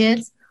be like,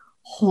 kids,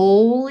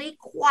 holy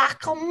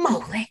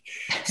guacamole,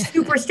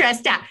 super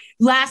stressed out.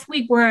 Last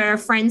week we're at a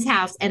friend's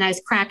house and I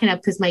was cracking up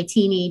because my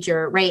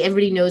teenager, right?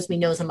 Everybody knows me,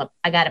 knows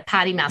I got a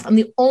potty mouth. I'm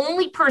the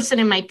only person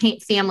in my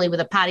family with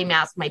a potty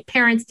mouth. My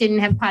parents didn't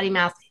have potty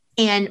mouth.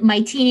 And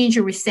my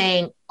teenager was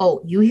saying,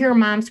 oh, you hear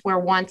mom swear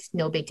once,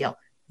 no big deal.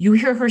 You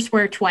hear her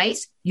swear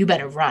twice, you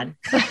better run.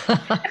 And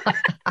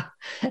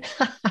I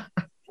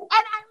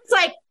was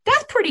like,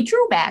 that's pretty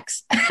true,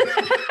 Max.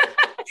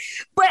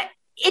 But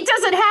it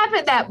doesn't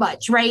happen that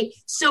much, right?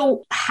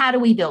 So how do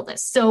we build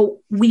this?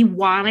 So we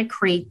want to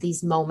create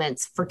these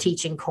moments for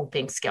teaching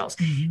coping skills.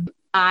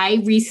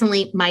 I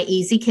recently, my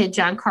easy kid,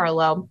 John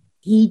Carlo,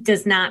 he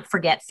does not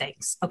forget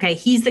things. Okay.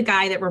 He's the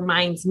guy that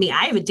reminds me.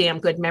 I have a damn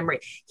good memory.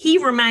 He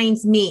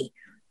reminds me,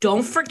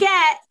 don't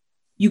forget,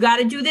 you got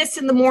to do this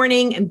in the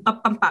morning and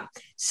bum, bum, bum.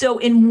 So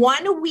in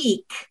 1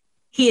 week,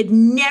 he had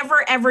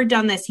never, ever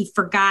done this. He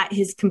forgot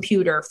his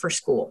computer for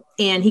school,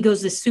 and he goes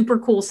to this super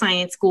cool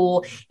science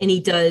school and he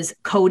does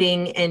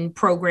coding and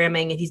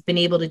programming. And he's been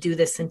able to do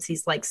this since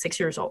he's like 6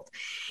 years old.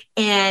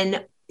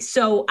 And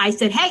so I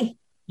said, hey,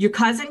 your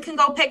cousin can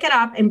go pick it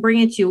up and bring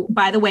it to you.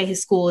 By the way,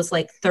 his school is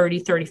like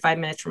 35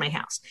 minutes from my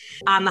house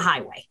on the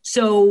highway.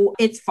 So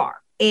it's far.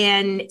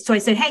 And so I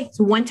said, hey, it's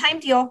a one-time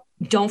deal.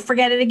 Don't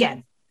forget it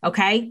again.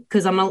 Okay.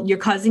 Because your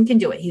cousin can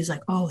do it. He was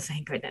like, oh,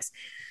 thank goodness.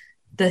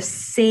 The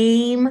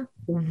same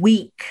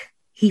week,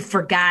 he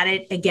forgot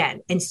it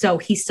again. And so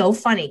he's so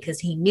funny because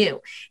he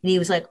knew. And he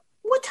was like,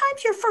 what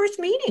time's your first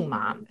meeting,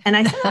 Mom? And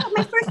I said, oh,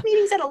 my first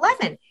meeting's at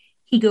 11.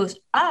 He goes,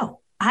 oh,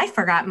 I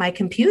forgot my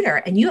computer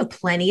and you have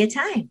plenty of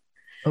time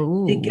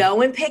to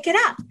go and pick it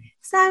up.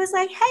 So I was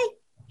like, hey,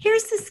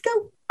 here's the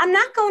scoop. I'm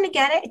not going to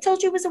get it. I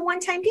told you it was a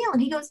one-time deal.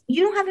 And he goes,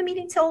 you don't have a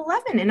meeting till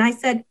 11. And I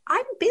said,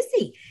 I'm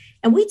busy.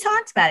 And we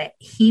talked about it.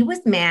 He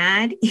was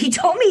mad. He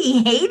told me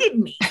he hated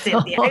me,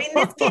 Cynthia. I mean,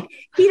 this kid,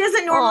 he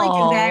doesn't normally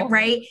do that,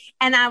 right?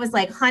 And I was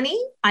like,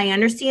 honey, I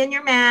understand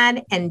you're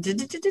mad. And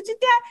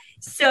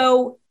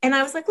so, and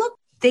I was like, look,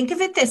 think of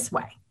it this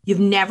way. You've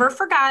never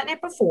forgotten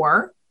it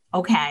before.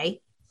 Okay.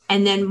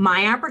 And then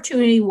my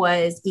opportunity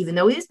was, even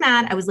though he was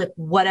mad, I was like,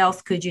 what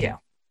else could you do?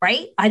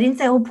 Right? I didn't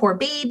say, oh, poor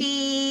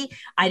baby.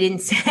 I didn't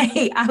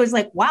say, I was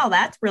like, wow,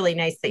 that's really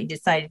nice that you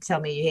decided to tell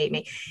me you hate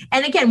me.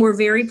 And again, we're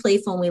very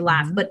playful and we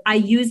laugh, but I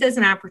used as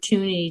an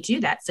opportunity to do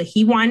that. So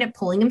he wound up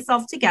pulling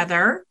himself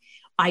together.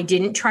 I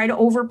didn't try to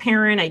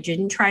overparent. I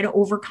didn't try to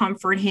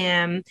overcomfort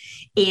him.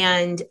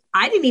 And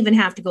I didn't even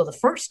have to go the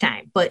first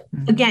time. But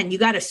again, you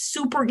got a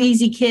super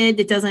easy kid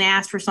that doesn't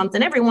ask for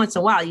something every once in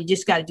a while. You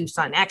just got to do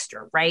something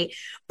extra, right?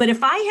 But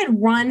if I had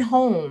run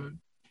home,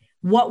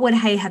 what would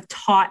I have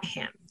taught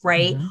him?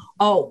 Right?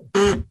 Oh,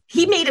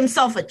 he made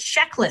himself a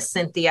checklist,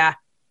 Cynthia.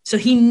 So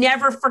he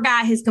never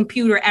forgot his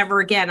computer ever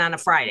again on a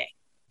Friday.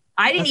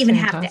 I didn't even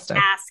have to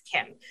ask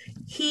him.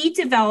 He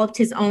developed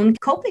his own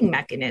coping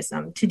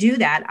mechanism to do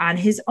that on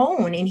his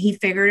own, and he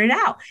figured it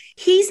out.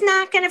 He's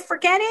not going to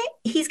forget it.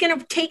 He's going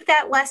to take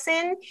that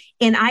lesson,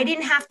 and I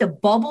didn't have to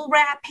bubble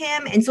wrap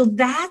him. And so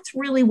that's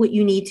really what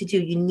you need to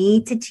do. You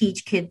need to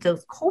teach kids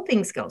those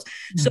coping skills.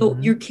 So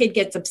your kid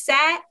gets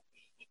upset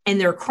and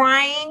they're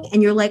crying,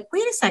 and you're like,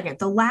 wait a second,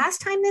 the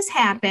last time this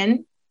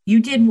happened, you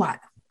did what?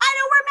 I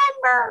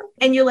don't remember.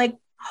 And you're like,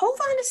 hold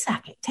on a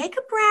second, take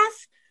a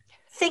breath,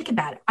 think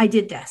about it. I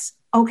did this.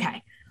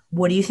 Okay.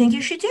 What do you think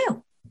you should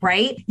do?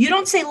 Right? You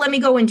don't say, let me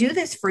go and do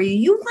this for you.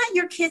 You want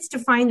your kids to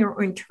find their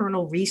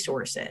internal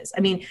resources.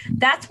 I mean,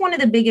 that's one of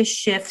the biggest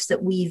shifts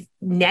that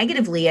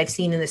I've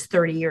seen in this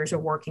 30 years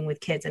of working with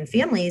kids and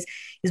families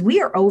is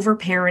we are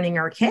over-parenting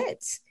our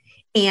kids.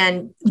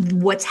 And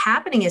what's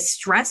happening is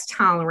stress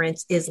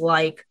tolerance is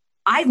like,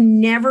 I've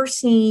never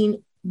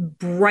seen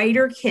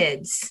brighter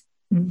kids,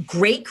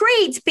 great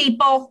grades,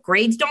 people,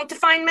 grades don't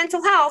define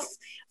mental health,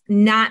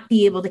 not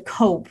be able to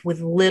cope with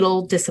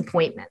little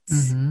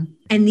disappointments.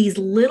 And these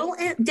little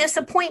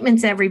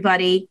disappointments,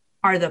 everybody,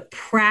 are the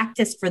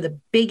practice for the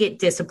big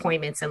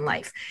disappointments in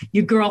life.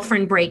 Your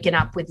girlfriend breaking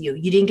up with you.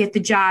 You didn't get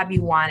the job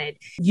you wanted.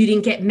 You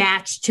didn't get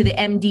matched to the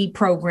MD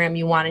program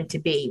you wanted to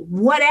be.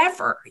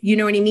 Whatever, you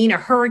know what I mean? A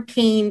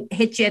hurricane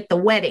hit you at the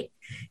wedding.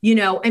 You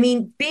know, I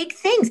mean, big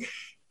things.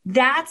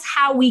 That's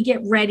how we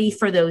get ready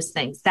for those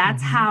things.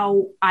 That's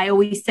how I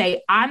always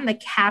say, I'm the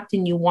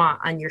captain you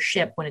want on your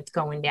ship when it's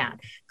going down.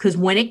 Because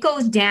when it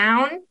goes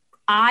down,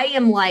 I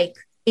am like,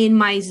 in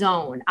my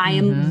zone. I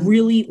am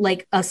really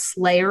like a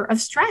slayer of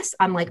stress.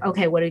 I'm like,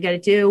 okay, what do I got to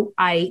do?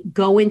 I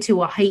go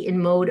into a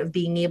heightened mode of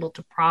being able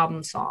to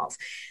problem solve.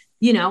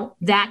 You know,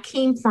 that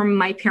came from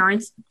my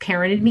parents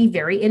parented me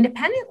very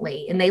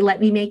independently and they let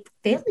me make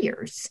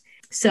failures.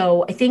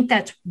 So I think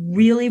that's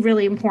really,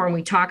 really important.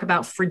 We talk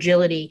about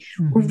fragility.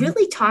 We're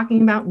really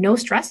talking about no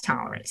stress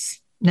tolerance.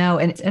 No,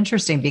 and it's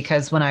interesting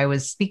because when I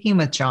was speaking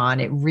with John,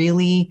 it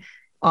really,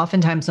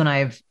 oftentimes when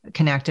I've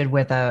connected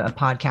with a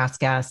podcast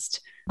guest,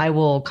 I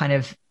will kind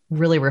of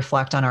really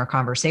reflect on our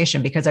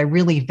conversation because I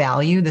really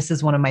value, this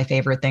is one of my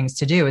favorite things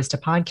to do is to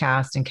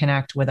podcast and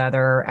connect with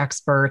other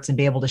experts and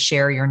be able to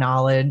share your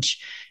knowledge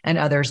and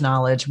others'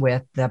 knowledge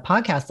with the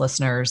podcast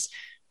listeners.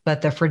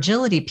 But the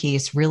fragility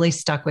piece really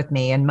stuck with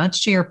me. And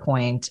much to your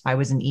point, I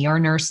was an ER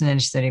nurse in the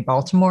city of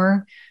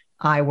Baltimore.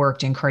 I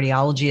worked in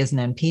cardiology as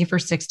an NP for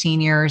 16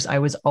 years. I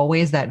was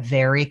always that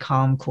very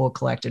calm, cool,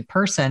 collected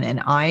person.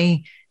 And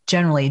I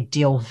generally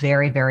deal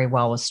very, very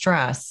well with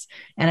stress.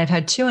 And I've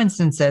had 2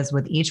 instances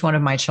with each one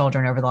of my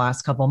children over the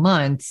last couple of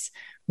months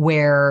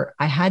where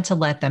I had to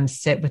let them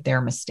sit with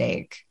their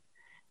mistake.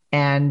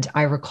 And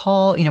I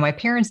recall, you know, my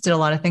parents did a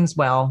lot of things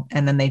well,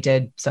 and then they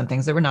did some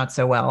things that were not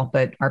so well,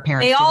 but our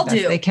parents they all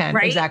do. They can.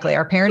 Right? Exactly.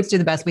 Our parents do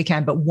the best we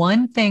can. But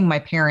one thing my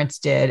parents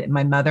did,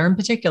 my mother in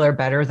particular,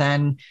 better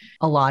than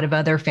a lot of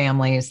other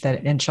families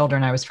and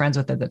children I was friends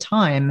with at the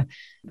time,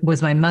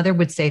 was my mother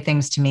would say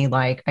things to me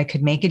like, I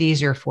could make it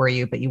easier for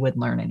you, but you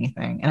wouldn't learn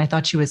anything. And I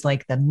thought she was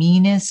like the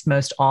meanest,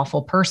 most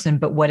awful person.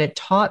 But what it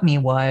taught me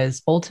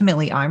was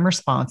ultimately I'm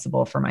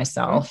responsible for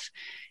myself.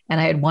 And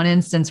I had one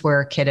instance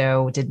where a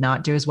kiddo did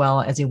not do as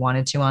well as he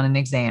wanted to on an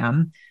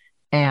exam.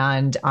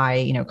 And I,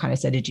 you know, kind of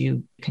said, did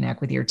you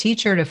connect with your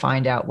teacher to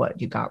find out what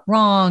you got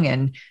wrong?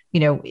 And, you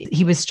know,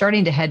 he was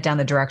starting to head down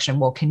the direction,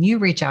 well, can you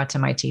reach out to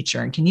my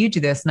teacher and can you do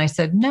this? And I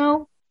said,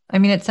 no. I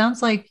mean, it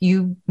sounds like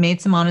you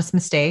made some honest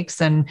mistakes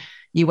and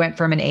you went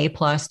from an A+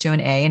 to an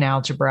A in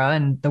algebra,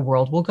 and the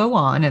world will go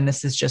on. And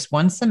this is just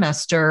one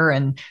semester,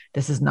 and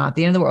this is not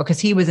the end of the world. Because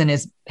he was in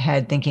his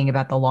head thinking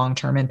about the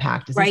long-term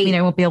impact. Does this mean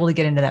I won't be able to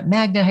get into that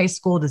magnet high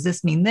school? Does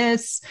this mean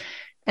this?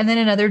 And then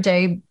another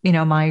day,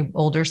 my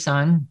older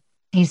son,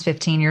 he's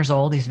 15 years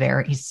old.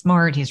 He's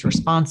smart. He's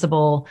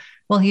responsible.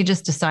 Well, he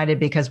just decided,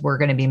 because we're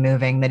going to be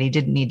moving, that he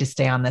didn't need to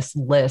stay on this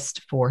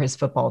list for his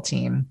football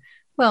team.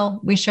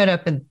 Well, we showed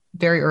up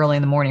very early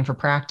in the morning for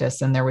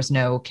practice, and there was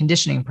no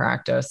conditioning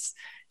practice.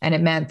 And it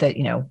meant that,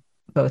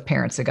 both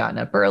parents had gotten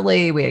up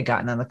early. We had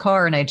gotten in the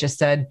car, and I just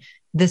said,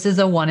 this is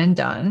a one and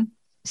done.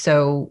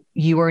 So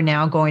you are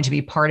now going to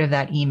be part of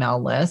that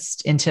email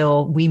list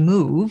until we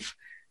move.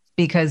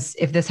 Because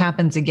if this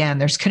happens again,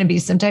 there's going to be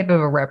some type of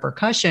a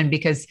repercussion,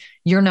 because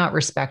you're not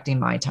respecting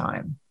my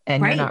time,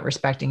 and you're not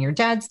respecting your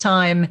dad's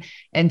time.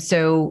 And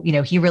so,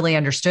 he really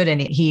understood,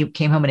 and he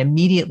came home and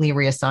immediately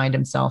reassigned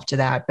himself to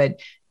that. But,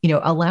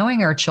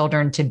 allowing our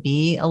children to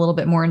be a little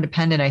bit more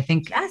independent, I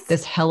think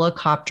this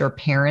helicopter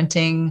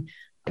parenting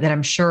that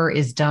I'm sure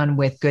is done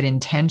with good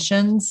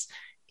intentions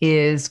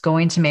is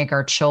going to make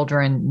our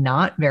children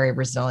not very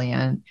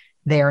resilient.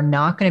 They are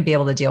not going to be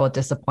able to deal with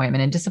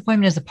disappointment, and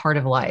disappointment is a part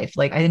of life.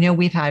 Like, I know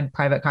we've had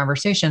private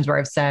conversations where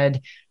I've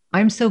said,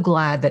 I'm so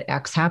glad that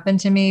X happened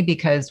to me,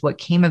 because what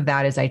came of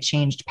that is I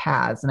changed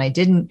paths and I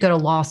didn't go to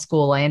law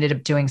school. I ended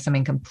up doing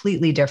something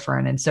completely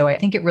different. And so I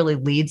think it really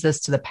leads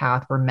us to the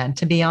path we're meant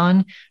to be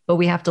on, but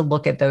we have to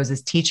look at those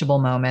as teachable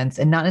moments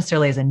and not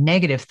necessarily as a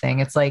negative thing.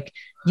 It's like,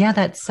 yeah,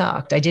 that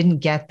sucked. I didn't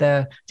go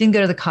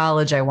to the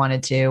college I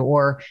wanted to,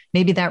 or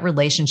maybe that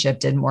relationship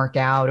didn't work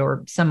out,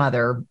 or some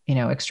other,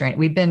 extraneous.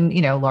 We've been,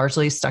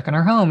 largely stuck in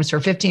our homes for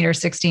 15 or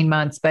 16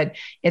 months, but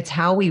it's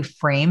how we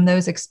frame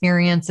those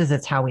experiences.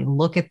 It's how we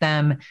look at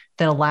them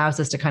that allows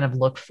us to kind of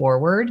look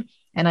forward.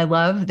 And I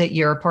love that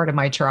you're a part of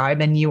my tribe,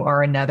 and you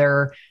are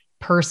another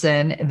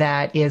person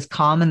that is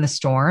calm in the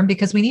storm,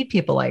 because we need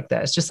people like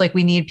this, just like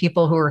we need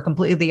people who are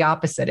completely the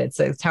opposite.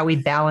 It's how we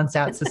balance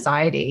out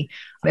society.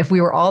 If we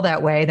were all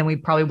that way, then we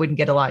probably wouldn't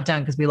get a lot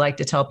done, because we like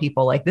to tell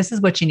people, like, this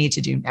is what you need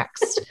to do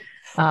next.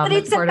 But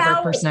it's part of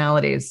our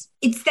personalities.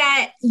 It's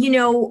that,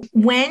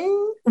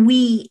 when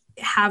we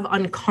have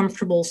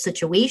uncomfortable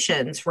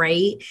situations,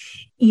 right?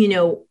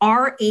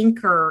 Our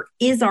anchor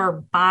is our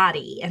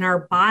body, and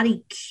our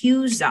body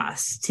cues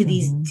us to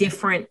these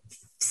different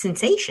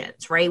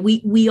sensations, right?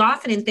 We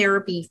often in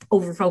therapy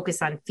over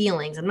focus on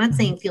feelings. I'm not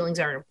saying feelings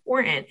aren't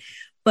important,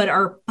 but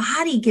our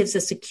body gives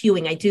us a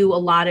cueing. I do a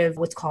lot of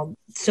what's called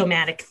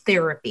somatic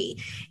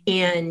therapy,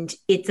 and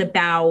it's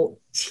about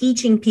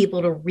teaching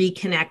people to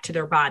reconnect to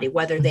their body,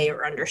 whether they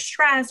are under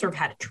stress or have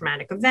had a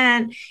traumatic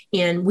event,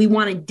 and we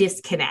want to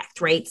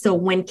disconnect, right? So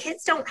when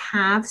kids don't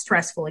have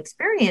stressful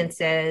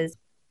experiences,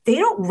 they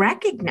don't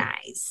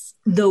recognize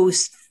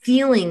those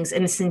feelings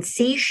and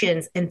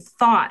sensations and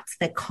thoughts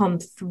that come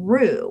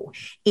through.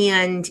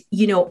 And,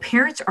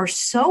 parents are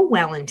so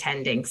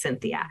well-intending,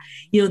 Cynthia.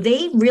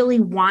 They really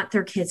want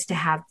their kids to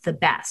have the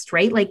best,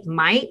 right? Like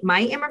my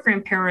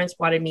immigrant parents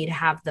wanted me to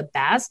have the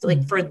best.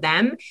 Like for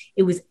them,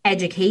 it was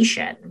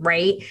education,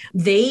 right?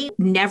 They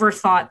never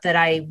thought that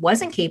I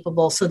wasn't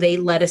capable. So they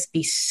let us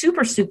be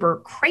super,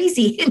 super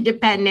crazy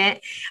independent.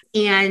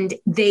 And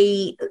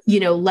they,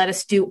 let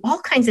us do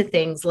all kinds of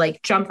things,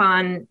 like jump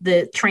on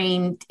the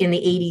train in the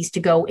 80s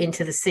to go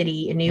into the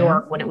city in New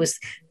York when it was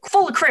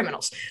full of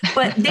criminals.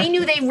 But they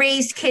knew they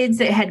raised kids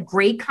that had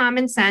great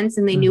common sense,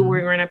 and they knew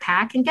we were in a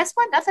pack. And guess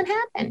what? Nothing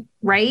happened,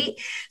 right?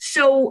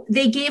 So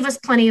they gave us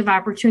plenty of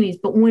opportunities.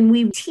 But when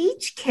we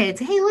teach kids,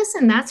 hey,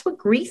 listen, that's what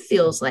grief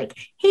feels like.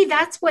 Hey,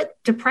 that's what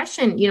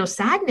depression,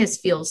 sadness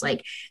feels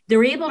like.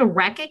 They're able to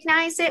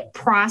recognize it,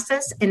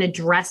 process, and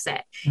address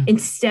it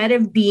instead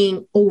of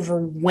being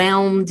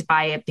overwhelmed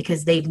by it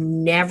because they've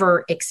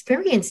never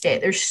experienced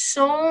it. There's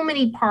so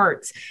many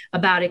parts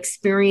about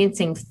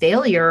experiencing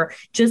failure.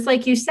 Just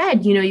like you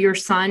said, your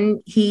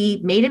son,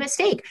 he made a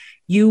mistake.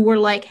 You were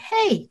like,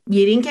 hey,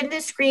 you didn't get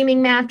into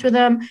screaming match with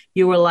him.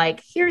 You were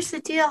like, here's the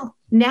deal.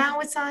 Now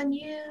it's on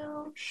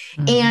you.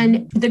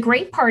 And the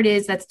great part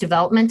is that's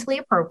developmentally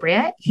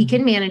appropriate. He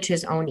can manage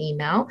his own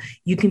email.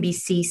 You can be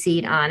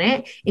CC'd on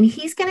it. And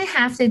he's going to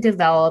have to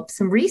develop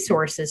some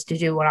resources to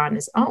do it on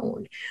his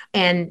own.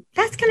 And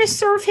that's going to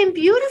serve him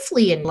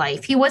beautifully in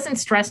life. He wasn't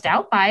stressed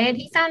out by it.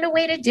 He found a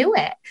way to do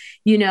it,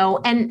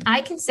 And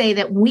I can say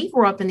that we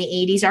grew up in the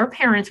 80s. Our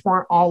parents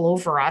weren't all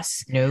over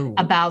us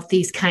about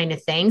these kind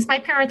of things. My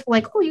parents were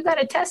like, oh, you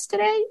got a test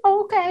today?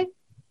 Oh, okay.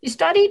 You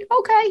studied?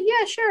 Okay.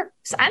 Yeah, sure.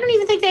 So I don't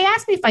even think they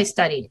asked me if I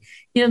studied.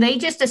 They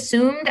just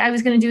assumed I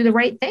was going to do the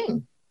right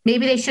thing.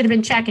 Maybe they should have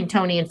been checking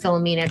Tony and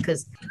Philomena,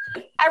 because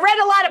I read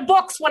a lot of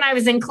books when I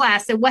was in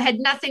class that had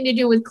nothing to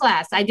do with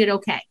class. I did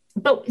okay.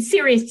 But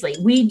seriously,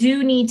 we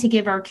do need to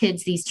give our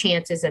kids these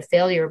chances of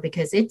failure,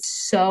 because it's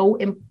so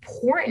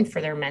important for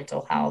their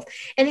mental health.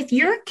 And if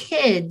your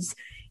kids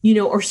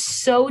are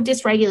so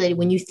dysregulated.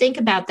 When you think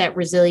about that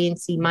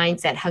resiliency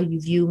mindset, how you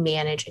view,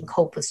 manage, and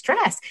cope with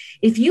stress,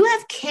 if you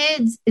have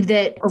kids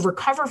that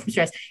recover from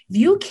stress, if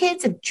you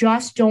kids that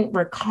just don't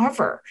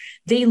recover,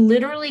 they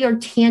literally are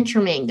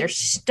tantruming, they're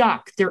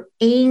stuck, they're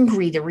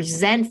angry, they're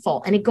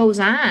resentful, and it goes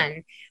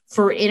on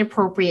for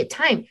inappropriate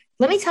time.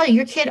 Let me tell you,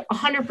 your kid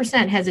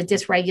 100% has a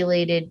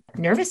dysregulated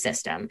nervous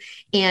system,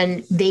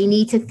 and they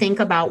need to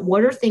think about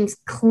what are things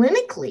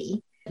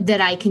clinically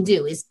that I can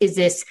do. Is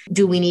this,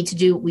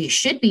 we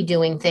should be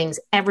doing things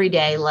every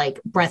day,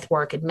 like breath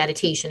work and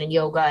meditation and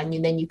yoga.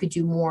 And then you could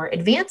do more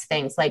advanced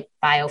things like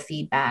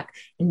biofeedback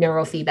and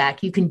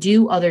neurofeedback. You can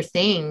do other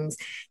things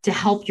to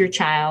help your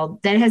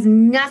child that has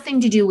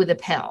nothing to do with a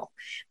pill,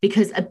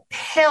 because a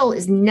pill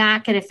is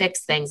not going to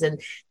fix things.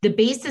 And the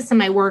basis of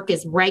my work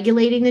is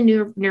regulating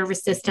the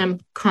nervous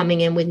system,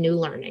 coming in with new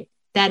learning.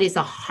 That is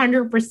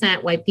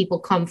 100% why people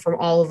come from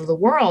all over the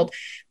world,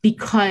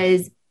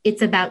 because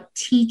it's about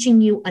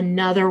teaching you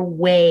another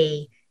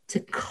way to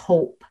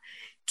cope,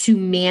 to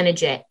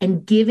manage it,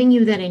 and giving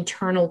you that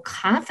internal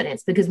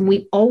confidence. Because when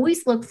we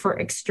always look for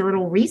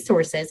external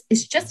resources,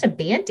 it's just a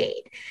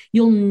Band-Aid.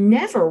 You'll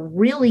never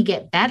really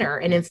get better.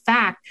 And in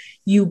fact,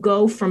 you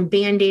go from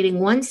Band-Aiding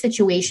one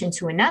situation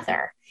to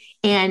another.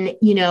 And,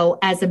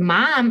 as a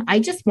mom,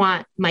 I just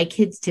want my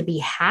kids to be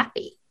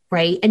happy,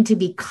 right? And to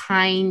be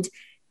kind,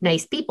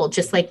 nice people,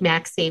 just like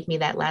Max saved me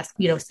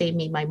saved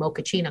me my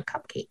mochaccino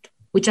cupcake,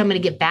 which I'm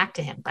going to get back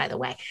to him, by the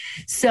way.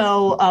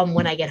 So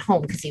when I get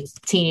home, because he was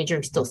a teenager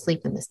and still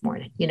sleeping this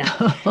morning,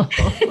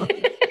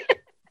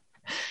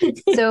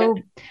 So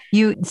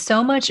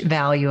so much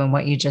value in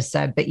what you just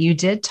said, but you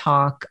did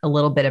talk a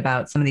little bit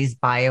about some of these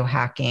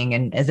biohacking.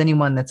 And as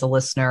anyone that's a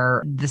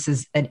listener, this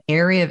is an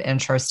area of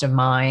interest of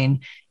mine.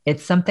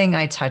 It's something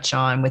I touch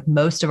on with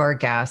most of our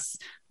guests.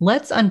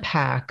 Let's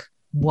unpack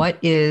what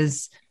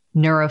is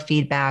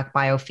neurofeedback,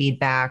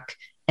 biofeedback,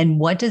 and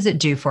what does it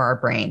do for our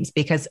brains?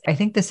 Because I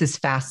think this is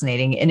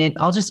fascinating. And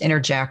I'll just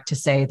interject to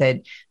say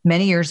that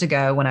many years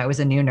ago, when I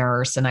was a new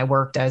nurse and I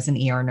worked as an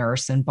ER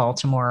nurse in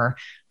Baltimore,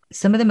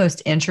 some of the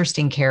most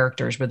interesting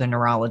characters were the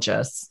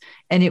neurologists.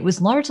 And it was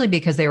largely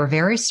because they were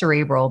very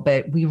cerebral,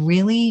 but we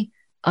really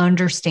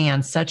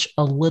understand such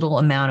a little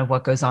amount of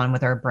what goes on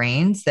with our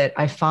brains that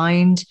I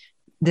find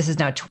this is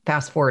now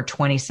fast forward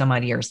 20 some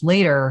odd years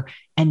later,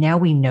 and now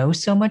we know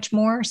so much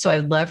more. So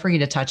I'd love for you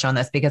to touch on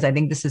this, because I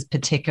think this is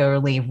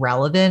particularly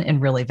relevant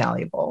and really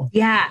valuable.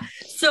 Yeah.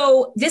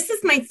 So this is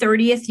my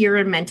 30th year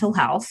in mental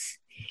health,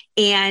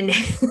 and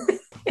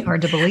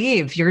hard to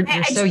believe. You're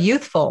so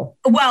youthful.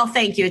 Well,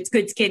 thank you. It's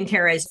good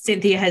skincare, as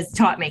Cynthia has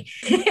taught me.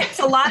 It's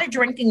a lot of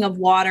drinking of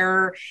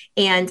water.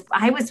 And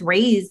I was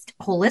raised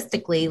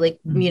holistically. Like,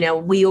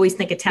 we always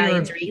think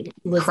Italians eat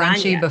lasagna.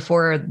 Crunchy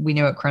before we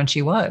knew what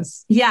crunchy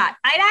was. Yeah.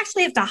 I'd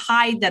actually have to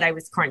hide that I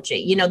was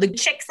crunchy. The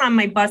chicks on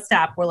my bus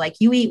stop were like,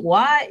 you eat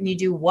what? And you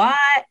do what?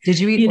 Did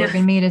you eat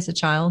organ meat as a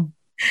child?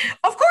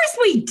 Of course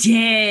we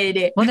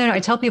did. Well, no,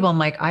 I tell people, I'm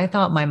like, I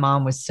thought my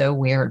mom was so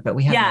weird, but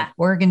we had like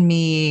organ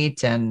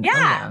meat and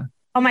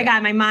Oh my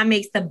God, my mom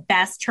makes the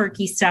best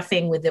turkey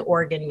stuffing with the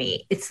organ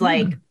meat. It's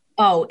like,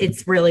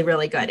 it's really,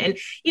 really good. And,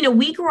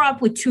 we grew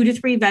up with 2 to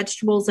 3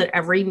 vegetables at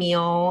every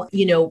meal.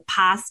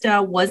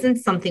 Pasta wasn't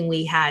something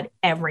we had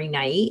every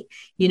night.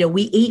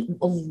 We ate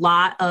a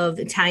lot of,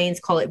 Italians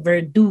call it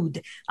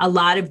verdure, a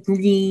lot of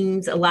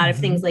greens, a lot of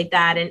things like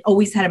that, and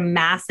always had a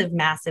massive,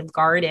 massive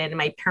garden.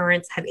 My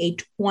parents have a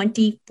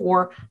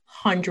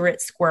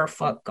 2,400 square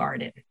foot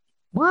garden.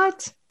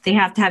 What? They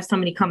have to have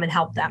somebody come and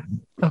help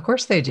them. Of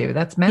course they do.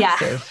 That's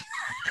massive. Yeah.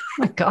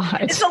 Oh my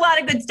God. It's a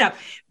lot of good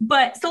stuff.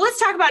 But so let's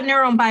talk about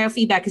neuro and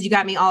biofeedback, because you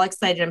got me all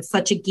excited. I'm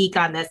such a geek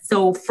on this.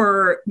 So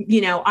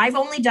I've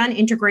only done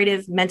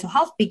integrative mental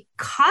health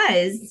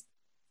because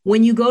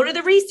when you go to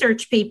the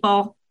research,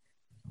 people,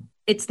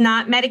 it's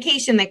not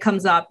medication that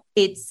comes up.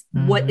 It's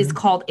what is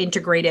called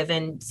integrative.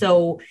 And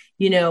so,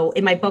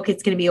 in my book,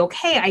 It's Going to Be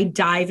Okay, I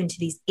dive into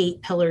these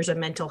 8 pillars of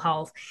mental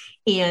health,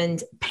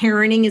 and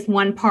parenting is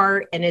one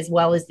part, and as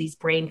well as these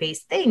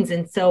brain-based things.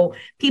 And so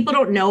people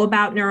don't know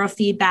about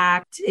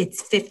neurofeedback.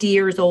 It's 50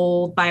 years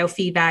old.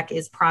 Biofeedback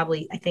is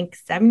probably, I think,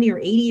 70 or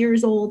 80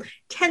 years old.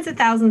 Tens of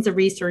thousands of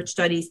research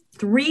studies,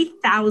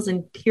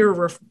 3,000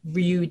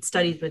 peer-reviewed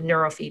studies with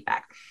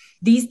neurofeedback.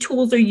 These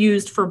tools are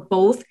used for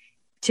both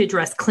to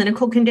address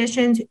clinical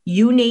conditions,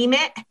 you name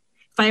it.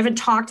 If I haven't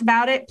talked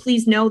about it,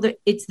 please know that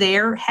it's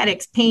there.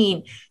 Headaches,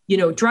 pain,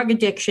 drug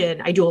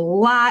addiction. I do a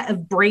lot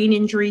of brain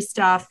injury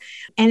stuff,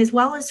 and as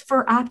well as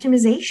for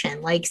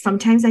optimization. Like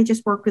sometimes I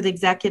just work with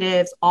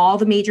executives. All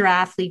the major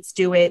athletes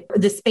do it.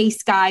 The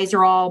space guys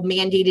are all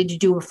mandated to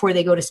do it before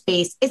they go to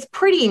space. It's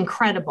pretty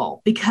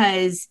incredible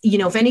because,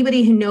 if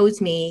anybody who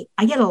knows me,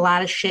 I get a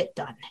lot of shit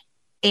done.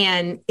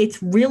 And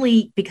it's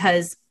really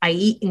because I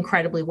eat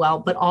incredibly well,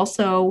 but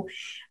also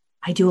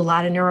I do a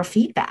lot of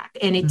neurofeedback,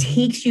 and it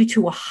takes you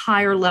to a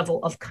higher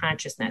level of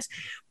consciousness.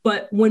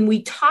 But when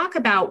we talk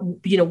about,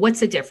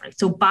 what's the difference?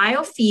 So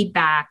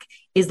biofeedback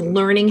is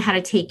learning how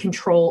to take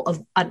control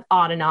of an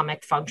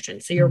autonomic function.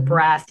 So your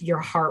breath, your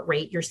heart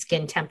rate, your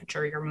skin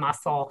temperature, your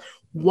muscle.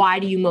 Why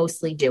do you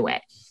mostly do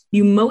it?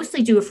 You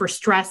mostly do it for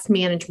stress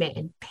management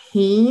and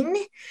pain,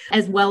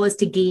 as well as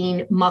to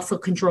gain muscle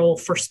control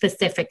for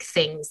specific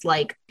things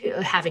like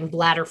having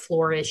bladder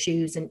floor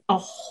issues and a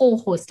whole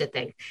host of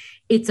things.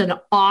 It's an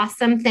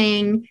awesome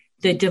thing.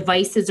 The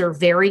devices are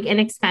very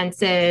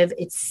inexpensive.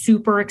 It's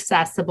super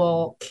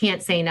accessible.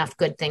 Can't say enough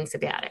good things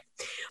about it.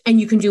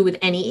 And you can do it with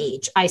any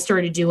age. I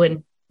started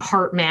doing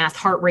heart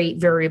rate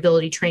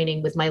variability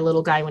training with my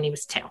little guy when he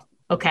was 2.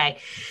 Okay.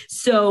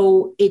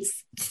 So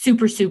it's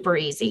super, super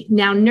easy.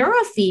 Now,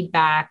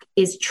 neurofeedback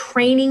is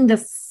training the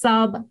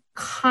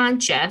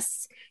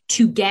subconscious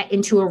to get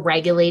into a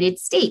regulated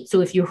state.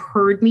 So if you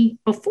heard me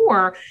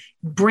before,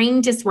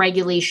 brain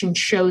dysregulation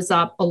shows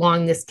up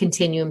along this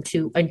continuum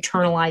to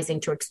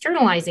internalizing to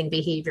externalizing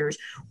behaviors,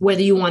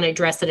 whether you want to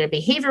address it at a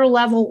behavioral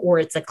level or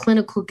it's a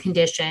clinical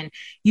condition.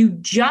 You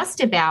just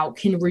about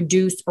can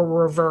reduce or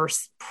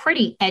reverse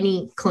pretty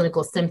any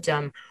clinical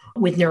symptom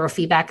with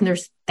neurofeedback. And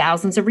there's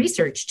thousands of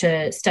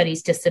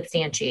studies to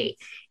substantiate.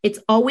 It's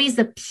always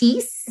a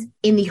piece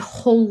in the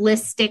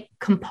holistic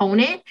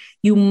component.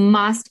 You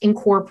must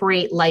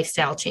incorporate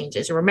lifestyle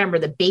changes. Remember,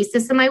 the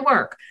basis of my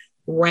work,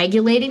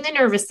 regulating the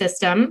nervous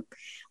system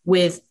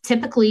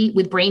typically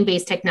with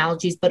brain-based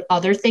technologies, but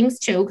other things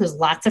too, because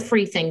lots of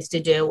free things to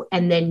do,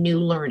 and then new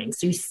learning.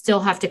 So you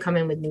still have to come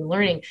in with new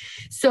learning.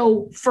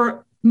 So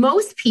for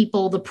most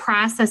people, the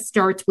process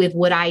starts with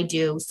what I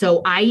do.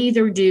 So I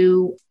either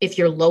do, if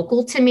you're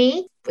local to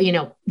me,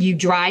 you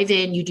drive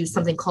in, you do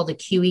something called a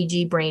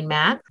QEEG brain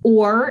map,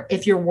 or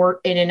if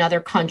you're in another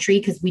country,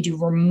 because we do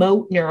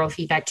remote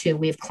neurofeedback too.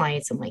 We have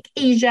clients in like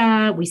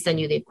Asia, we send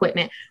you the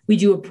equipment, we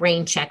do a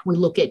brain check. We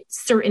look at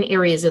certain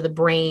areas of the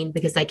brain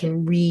because I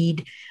can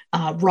read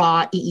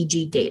raw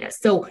EEG data.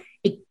 So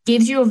it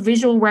gives you a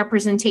visual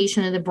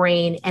representation of the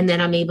brain, and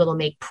then I'm able to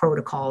make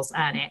protocols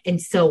on it.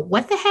 And so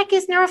what the heck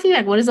is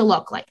neurofeedback? What does it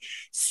look like?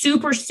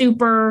 Super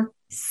simple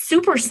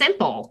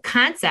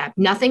concept.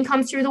 Nothing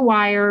comes through the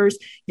wires.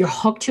 You're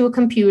hooked to a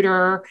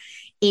computer,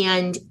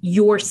 and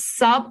your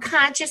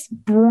subconscious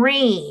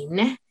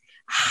brain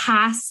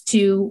has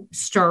to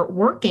start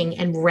working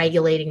and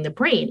regulating the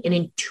brain. And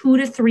in 2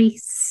 to 3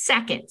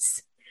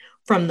 seconds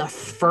from the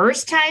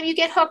first time you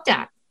get hooked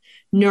up,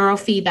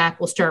 neurofeedback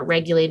will start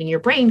regulating your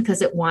brain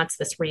because it wants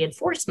this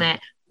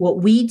reinforcement. What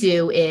we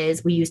do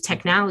is we use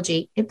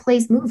technology. It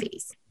plays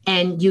movies,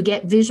 and you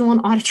get visual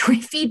and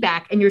auditory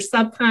feedback, and your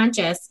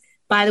subconscious.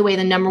 By the way,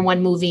 the number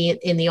 1 movie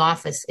in the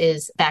office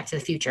is Back to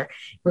the Future,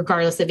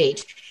 regardless of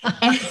age.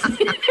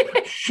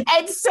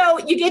 And so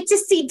you get to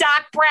see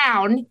Doc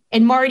Brown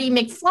and Marty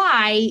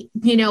McFly,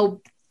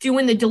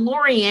 doing the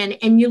DeLorean,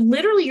 and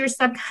your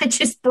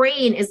subconscious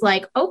brain is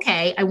like,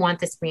 okay, I want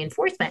this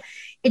reinforcement.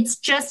 It's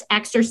just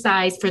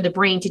exercise for the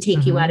brain to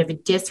take you out of a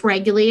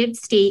dysregulated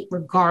state,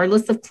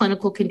 regardless of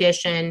clinical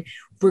condition,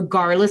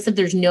 regardless if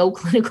there's no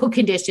clinical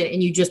condition,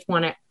 and you just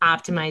want to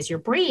optimize your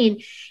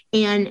brain.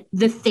 And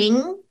the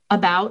thing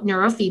about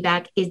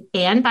neurofeedback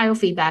and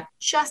biofeedback,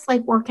 just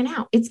like working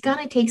out, it's going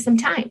to take some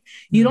time.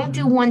 You don't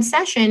do one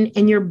session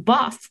and you're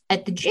buff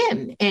at the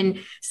gym.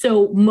 And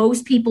so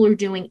most people are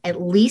doing at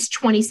least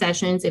 20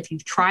 sessions. If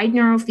you've tried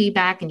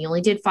neurofeedback and you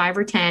only did 5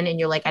 or 10 and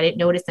you're like, I didn't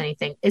notice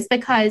anything, it's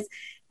because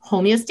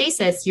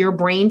homeostasis, your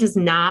brain does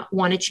not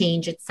want to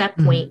change its set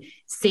point.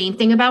 Same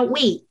thing about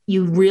weight.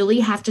 You really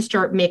have to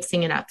start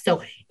mixing it up.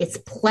 So it's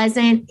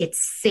pleasant,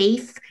 it's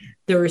safe.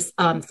 There's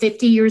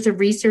 50 years of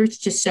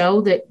research to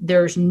show that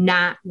there's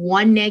not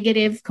one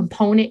negative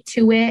component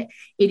to it.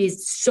 It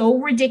is so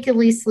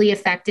ridiculously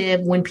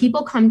effective. When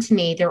people come to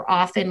me, they're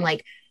often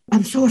like,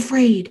 I'm so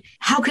afraid.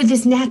 How could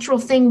this natural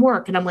thing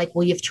work? And I'm like,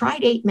 well, you've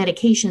tried 8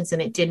 medications and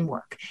it didn't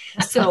work.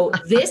 So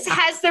this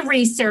has the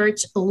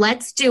research.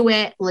 Let's do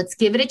it. Let's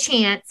give it a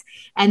chance.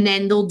 And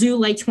then they'll do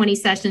like 20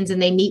 sessions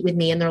and they meet with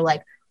me and they're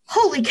like,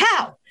 holy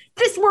cow,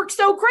 this works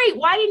so great.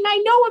 Why didn't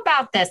I know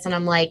about this? And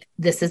I'm like,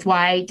 this is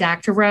why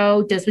Dr.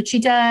 Rowe does what she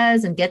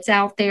does and gets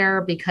out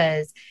there,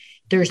 because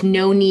there's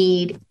no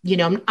need.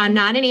 I'm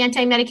not an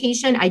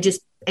anti-medication. I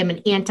just am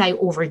an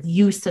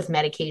anti-overuse of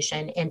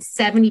medication. And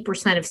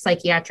 70% of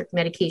psychiatric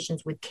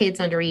medications with kids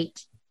under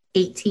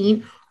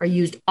 18 are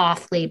used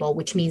off-label,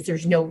 which means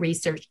there's no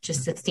research to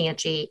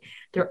substantiate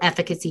their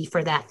efficacy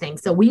for that thing.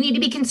 So we need to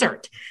be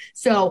concerned.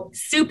 So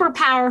super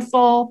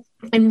powerful.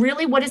 And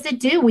really, what does it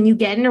do when you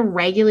get in a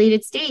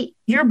regulated state?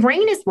 Your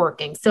brain is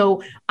working.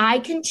 So I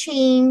can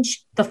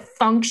change the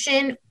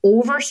function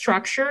over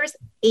structures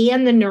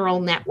and the neural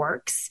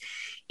networks.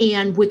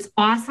 And what's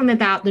awesome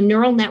about the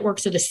neural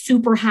networks are the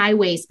super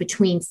highways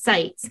between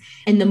sites.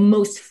 And the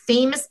most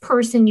famous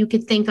person you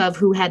could think of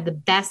who had the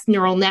best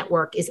neural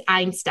network is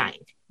Einstein.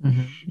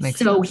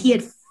 So he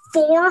had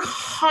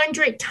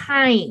 400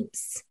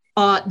 times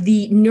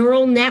the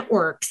neural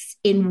networks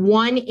in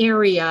one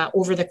area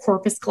over the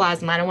corpus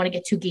callosum. I don't want to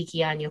get too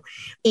geeky on you.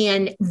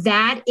 And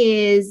that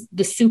is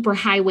the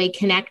superhighway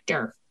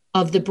connector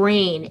of the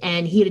brain.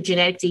 And he had a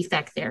genetic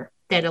defect there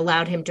that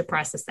allowed him to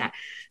process that.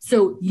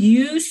 So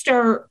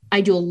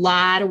I do a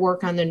lot of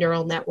work on the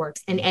neural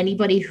networks, and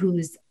anybody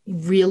who's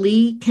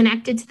really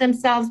connected to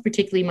themselves,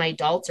 particularly my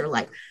adults, are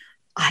like,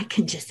 I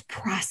can just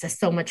process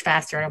so much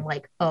faster. And I'm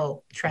like,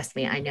 oh, trust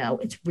me, I know.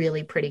 It's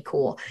really pretty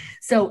cool.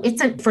 So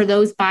it's for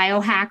those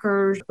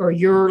biohackers, or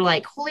you're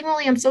like, holy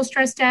moly, I'm so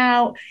stressed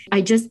out.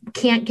 I just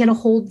can't get a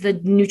hold. The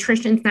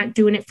nutrition's not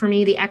doing it for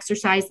me. The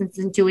exercise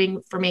isn't doing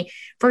it for me.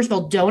 First of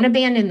all, don't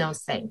abandon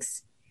those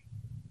things.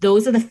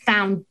 Those are the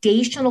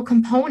foundational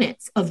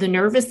components of the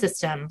nervous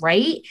system,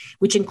 right?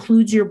 Which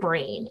includes your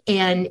brain.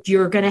 And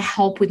you're going to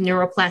help with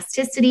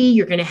neuroplasticity.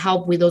 You're going to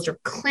help with, those are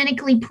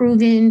clinically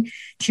proven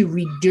to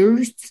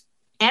reduce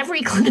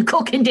every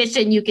clinical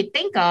condition you could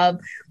think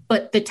of,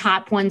 but the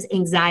top ones,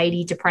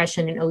 anxiety,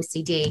 depression, and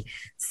OCD.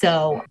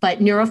 So, but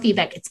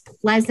neurofeedback, it's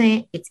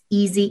pleasant, it's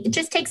easy. It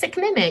just takes a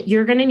commitment.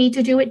 You're going to need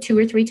to do it 2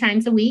 or 3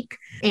 times a week,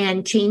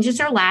 and changes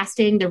are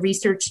lasting. The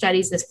research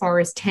studies as far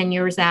as 10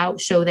 years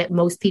out show that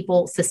most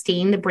people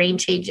sustain the brain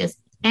changes.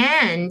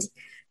 And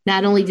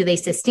not only do they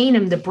sustain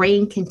them, the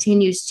brain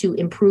continues to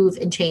improve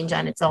and change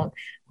on its own,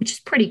 which is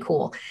pretty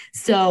cool.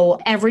 So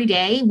every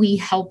day we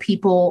help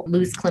people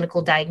lose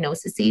clinical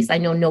diagnoses. I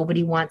know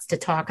nobody wants to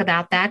talk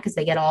about that because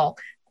they get all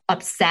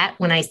upset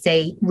when I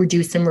say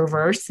reduce and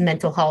reverse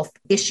mental health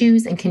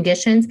issues and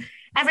conditions.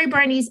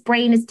 Everybody's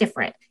brain is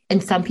different,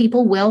 and some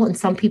people will and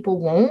some people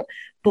won't.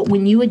 But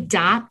when you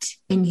adopt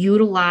and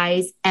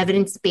utilize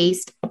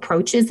evidence-based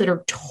approaches that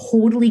are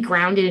totally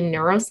grounded in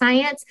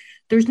neuroscience,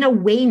 there's no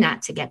way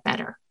not to get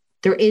better.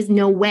 There is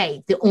no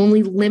way. The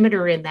only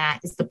limiter in that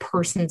is the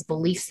person's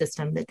belief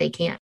system that they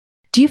can't.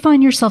 Do you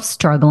find yourself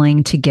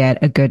struggling to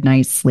get a good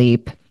night's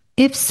sleep?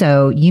 If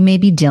so, you may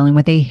be dealing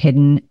with a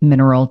hidden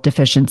mineral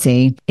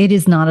deficiency. It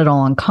is not at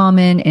all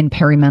uncommon in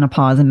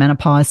perimenopause and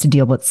menopause to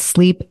deal with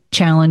sleep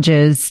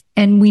challenges.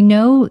 And we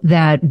know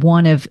that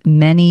one of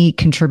many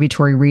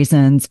contributory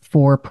reasons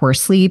for poor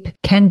sleep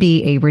can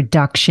be a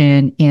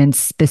reduction in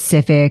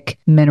specific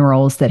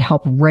minerals that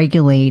help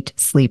regulate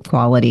sleep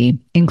quality,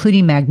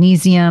 including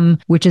magnesium,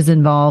 which is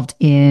involved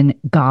in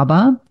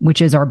GABA,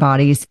 which is our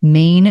body's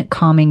main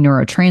calming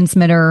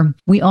neurotransmitter.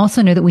 We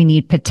also know that we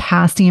need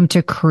potassium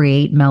to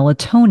create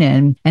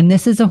melatonin. And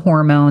this is a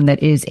hormone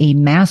that is a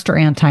master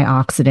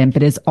antioxidant,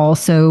 but is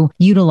also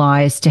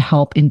utilized to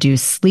help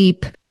induce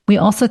sleep. We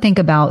also think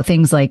about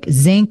things like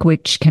zinc,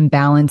 which can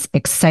balance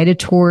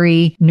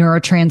excitatory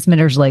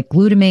neurotransmitters like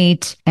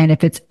glutamate. And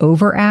if it's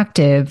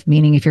overactive,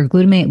 meaning if your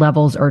glutamate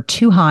levels are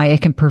too high,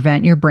 it can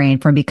prevent your brain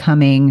from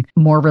becoming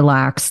more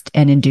relaxed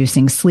and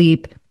inducing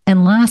sleep.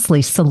 And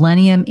lastly,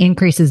 selenium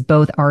increases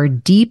both our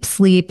deep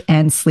sleep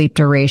and sleep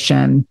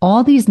duration.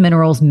 All these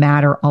minerals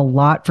matter a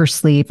lot for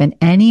sleep, and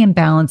any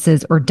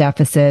imbalances or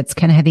deficits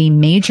can have a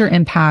major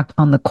impact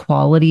on the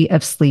quality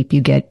of sleep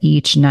you get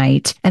each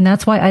night. And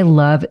that's why I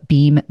love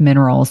Beam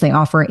Minerals. They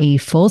offer a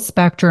full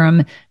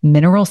spectrum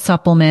mineral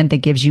supplement that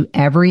gives you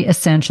every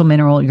essential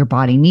mineral your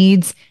body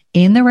needs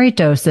in the right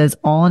doses,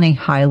 all in a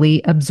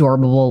highly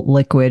absorbable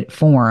liquid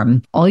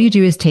form. All you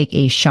do is take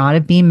a shot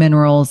of Beam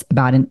Minerals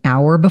about an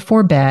hour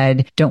before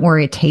bed. Don't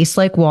worry, it tastes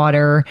like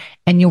water,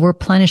 and you'll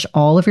replenish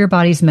all of your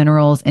body's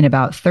minerals in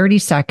about 30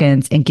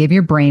 seconds and give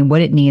your brain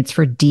what it needs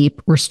for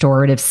deep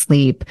restorative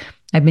sleep.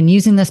 I've been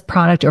using this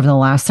product over the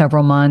last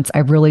several months.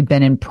 I've really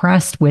been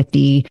impressed with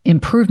the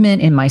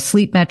improvement in my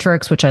sleep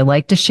metrics, which I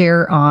like to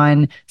share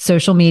on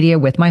social media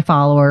with my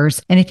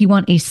followers. And if you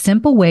want a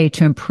simple way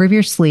to improve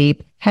your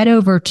sleep, head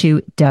over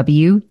to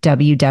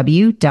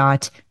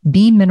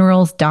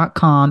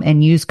www.beamminerals.com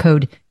and use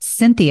code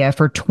Cynthia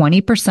for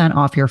 20%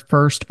 off your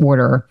first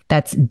order.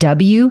 That's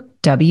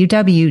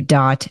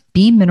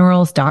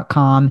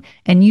www.beamminerals.com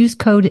and use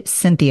code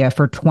Cynthia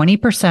for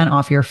 20%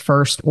 off your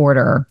first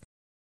order.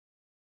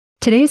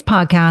 Today's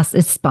podcast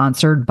is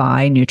sponsored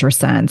by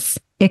NutriSense.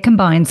 It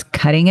combines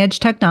cutting-edge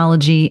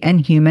technology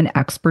and human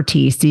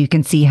expertise so you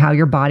can see how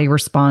your body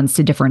responds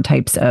to different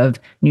types of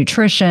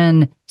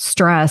nutrition,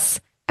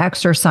 stress,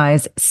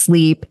 exercise,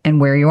 sleep, and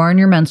where you are in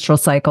your menstrual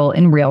cycle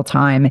in real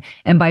time.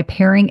 And by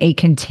pairing a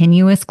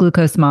continuous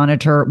glucose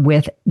monitor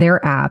with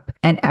their app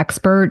and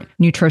expert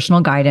nutritional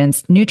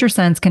guidance,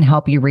 NutriSense can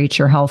help you reach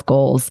your health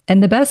goals.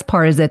 And the best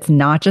part is it's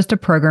not just a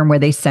program where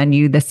they send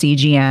you the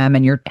CGM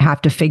and you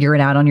have to figure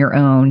it out on your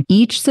own.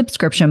 Each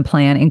subscription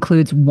plan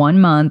includes 1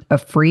 month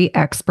of free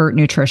expert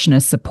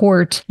nutritionist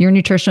support. Your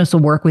nutritionist will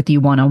work with you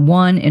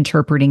one-on-one,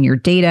 interpreting your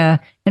data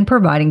and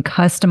providing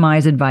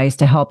customized advice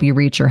to help you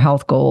reach your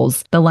health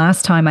goals. The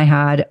last time I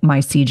had my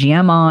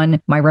CGM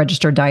on, my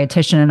registered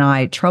dietitian and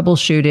I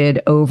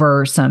troubleshooted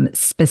over some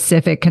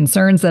specific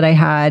concerns that I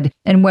had.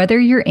 And whether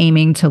you're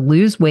aiming to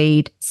lose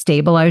weight,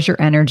 stabilize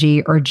your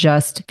energy, or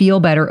just feel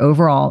better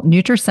overall,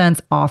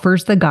 NutriSense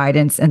offers the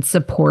guidance and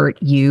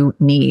support you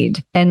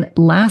need. And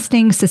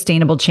lasting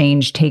sustainable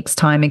change takes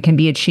time and can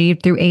be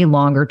achieved through a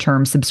longer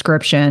term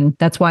subscription.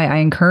 That's why I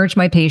encourage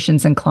my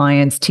patients and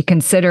clients to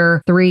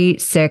consider 3,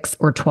 6,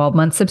 or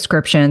 12-month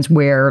subscriptions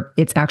where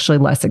it's actually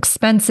less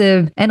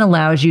expensive and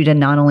allows you to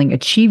not only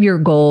achieve your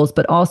goals,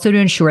 but also to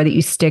ensure that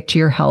you stick to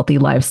your healthy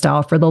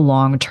lifestyle for the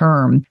long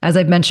term. As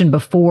I've mentioned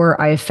before,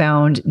 I have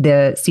found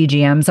the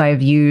CGMs I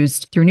have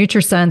used through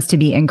NutriSense to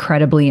be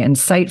incredibly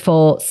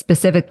insightful,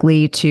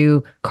 specifically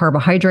to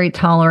carbohydrate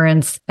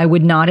tolerance. I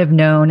would not have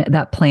known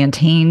that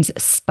plantains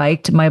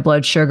spiked my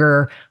blood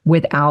sugar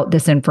without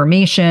this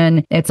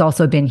information. It's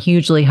also been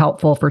hugely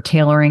helpful for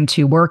tailoring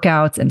to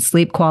workouts and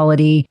sleep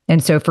quality.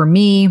 And so for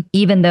me,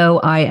 even though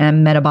I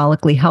am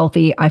metabolically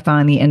healthy, I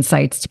find the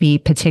insights to be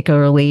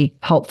particularly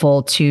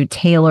helpful to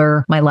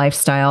tailor my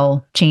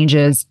lifestyle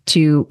changes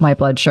to my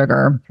blood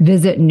sugar.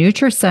 Visit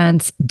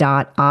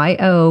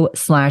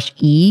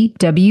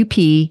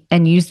nutrisense.io/EWP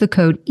and use the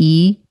code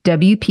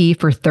EWP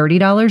for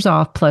 $30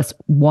 off plus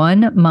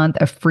 1 month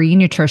of free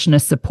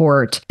nutritionist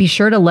support. Be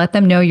sure to let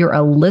them know you're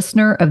a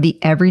listener of the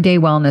Everyday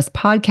Wellness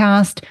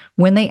podcast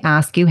when they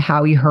ask you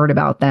how you heard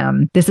about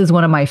them. This is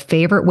one of my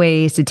favorite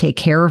ways to take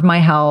care of my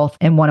health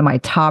and one of my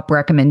top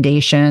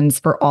recommendations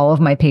for all of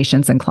my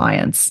patients and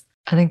clients.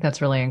 I think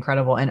that's really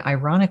incredible. And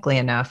ironically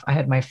enough, I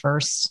had my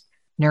first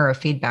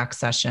neurofeedback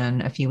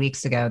session a few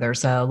weeks ago.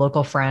 There's a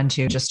local friend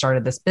who just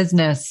started this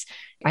business.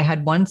 I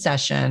had one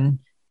session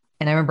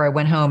and I remember I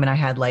went home and I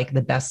had like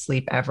the best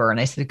sleep ever. And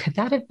I said, could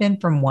that have been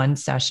from one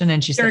session?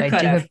 And she said, I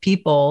do have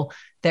people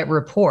that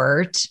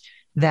report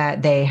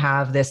that they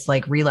have this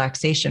like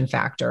relaxation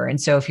factor. And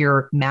so if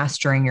you're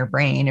mastering your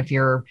brain, if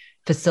you're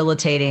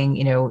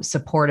facilitating,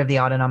 support of the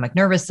autonomic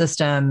nervous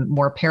system,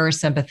 more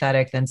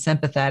parasympathetic than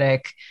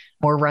sympathetic,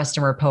 more rest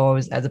and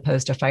repose as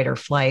opposed to fight or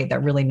flight,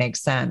 that really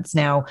makes sense.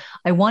 Now,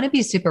 I want to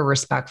be super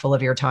respectful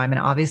of your time.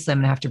 And obviously I'm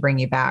going to have to bring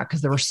you back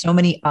because there were so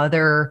many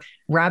other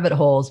rabbit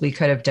holes we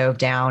could have dove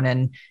down.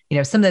 And,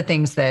 some of the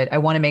things that I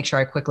want to make sure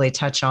I quickly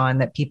touch on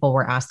that people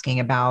were asking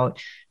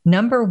about.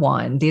 Number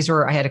one,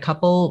 I had a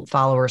couple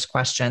followers'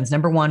 questions.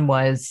 Number one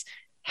was,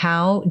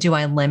 how do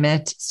I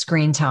limit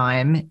screen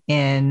time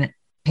in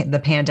the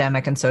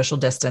pandemic and social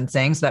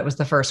distancing? So that was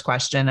the first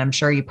question. I'm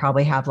sure you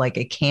probably have like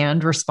a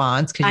canned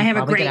response because you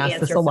probably get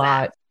asked this a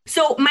lot.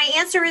 So my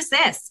answer is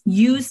this: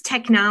 use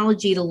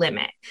technology to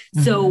limit.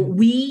 Mm-hmm. So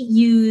we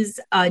use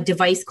a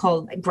device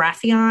called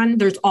Grapheon.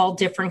 There's all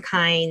different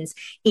kinds.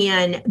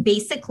 And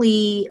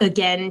basically,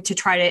 again, to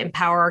try to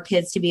empower our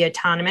kids to be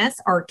autonomous,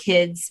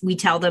 we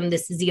tell them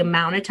this is the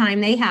amount of time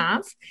they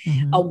have,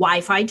 a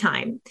Wi-Fi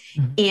time.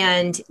 Mm-hmm.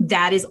 And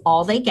that is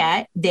all they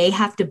get. They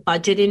have to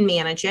budget and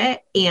manage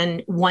it.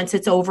 And once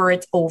it's over,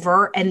 it's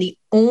over. And the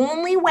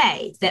only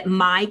way that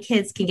my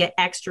kids can get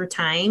extra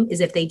time is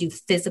if they do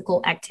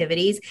physical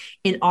activities.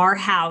 In our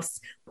house,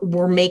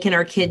 we're making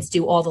our kids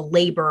do all the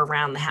labor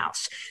around the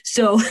house.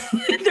 So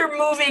they're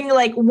moving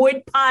like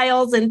wood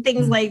piles and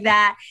things like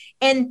that.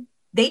 And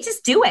they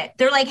just do it.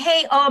 They're like,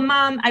 hey,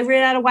 mom, I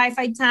ran out of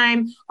Wi-Fi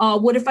time.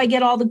 What if I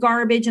get all the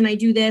garbage and I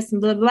do this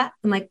and blah, blah, blah?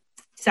 I'm like,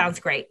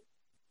 sounds great.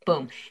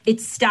 Boom.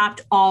 It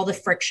stopped all the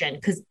friction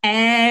because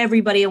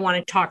everybody I want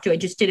to talk to, I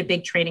just did a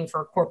big training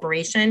for a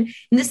corporation.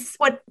 And this is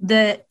what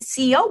the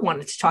CEO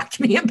wanted to talk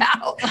to me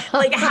about,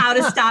 like how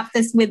to stop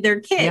this with their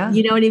kid. Yeah.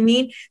 You know what I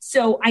mean?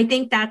 So I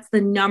think that's the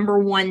number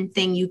one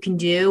thing you can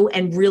do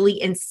and really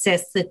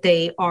insist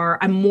that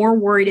I'm more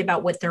worried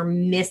about what they're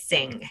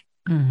missing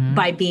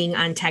by being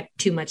on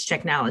too much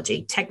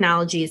technology.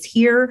 Technology is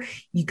here.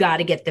 You got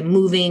to get them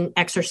moving,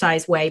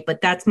 exercise way,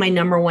 but that's my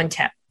number one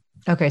tip.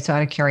 Okay. So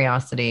out of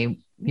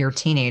curiosity, your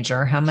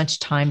teenager, how much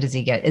time does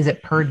he get? Is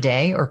it per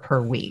day or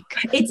per week?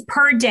 It's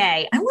per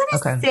day. I want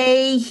to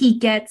say he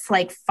gets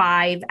like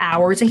 5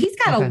 hours. So he's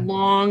got a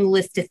long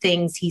list of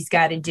things he's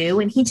got to do.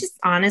 And he just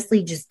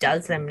honestly just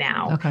does them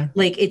now. Okay.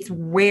 Like it's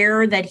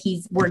rare that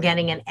we're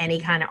getting in any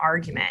kind of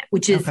argument,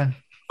 which is, what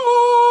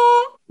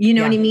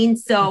I mean?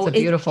 So it's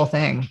a beautiful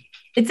thing.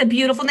 It's a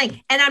beautiful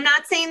thing. And I'm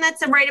not saying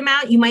that's the right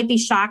amount. You might be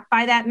shocked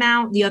by that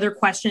amount. The other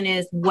question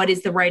is, what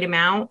is the right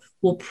amount?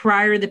 Well,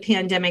 prior to the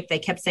pandemic, they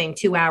kept saying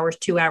 2 hours,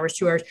 2 hours,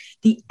 2 hours.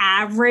 The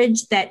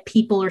average that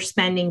people are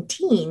spending,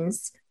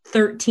 teens,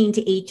 13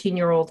 to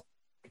 18-year-old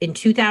in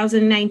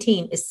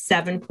 2019 is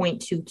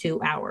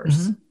 7.22 hours.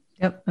 Mm-hmm.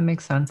 Yep. That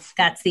makes sense.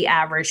 That's the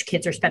average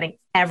kids are spending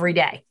every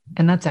day.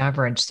 And that's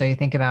average. So you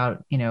think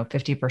about,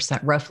 50%,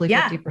 roughly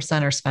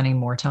 50% are spending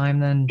more time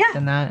than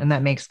that. And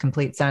that makes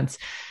complete sense.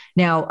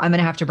 Now, I'm going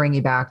to have to bring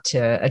you back to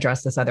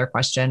address this other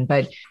question,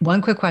 but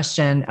one quick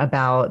question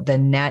about the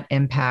net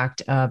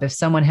impact of if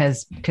someone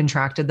has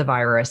contracted the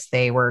virus,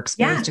 they were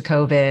exposed to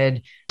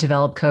COVID,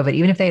 developed COVID,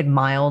 even if they had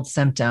mild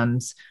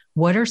symptoms,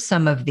 what are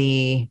some of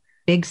the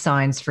big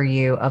signs for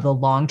you of the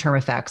long-term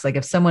effects? Like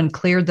if someone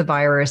cleared the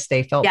virus,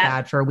 they felt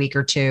bad for a week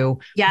or two,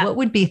 what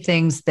would be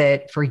things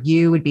that for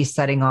you would be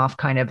setting off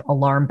kind of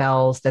alarm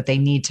bells that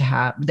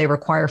they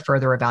require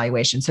further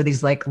evaluation? So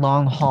these like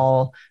long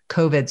haul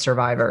COVID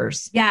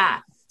survivors.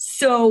 Yeah.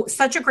 So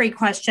such a great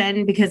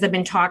question, because I've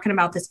been talking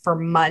about this for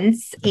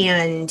months,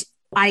 and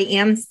I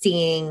am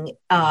seeing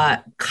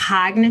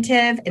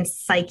cognitive and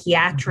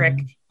psychiatric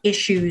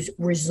issues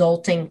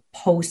resulting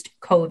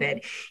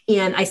post-COVID.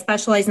 And I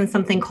specialize in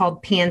something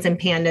called PANS and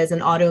PANDAS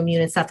and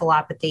autoimmune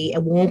encephalopathy. I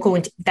won't go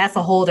into, that's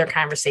a whole other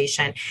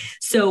conversation.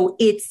 So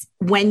it's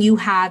when you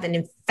have an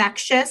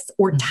infectious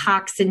or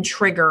toxin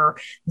trigger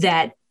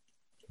that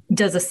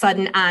does a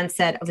sudden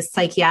onset of a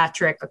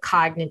psychiatric, a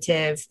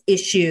cognitive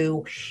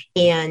issue.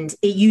 And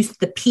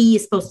the P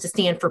is supposed to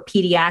stand for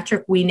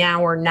pediatric. We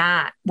now are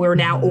not. We're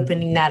now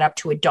opening that up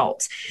to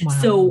adults. Wow.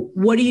 So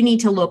what do you need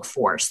to look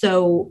for?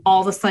 So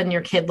all of a sudden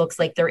your kid looks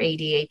like they're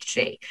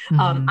ADHD.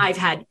 I've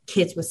had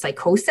kids with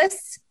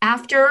psychosis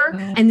after,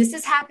 and this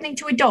is happening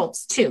to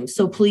adults too.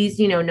 So please,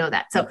 know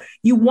that. So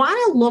you want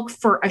to look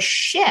for a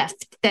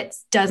shift that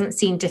doesn't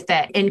seem to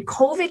fit. And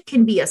COVID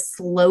can be a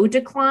slow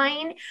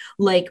decline,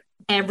 like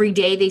every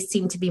day they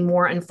seem to be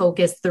more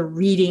unfocused. The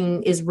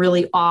reading is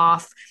really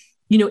off.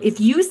 If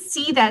you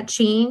see that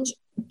change,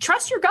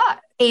 trust your gut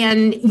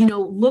and,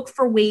 look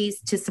for ways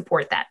to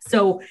support that.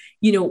 So,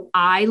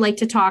 I like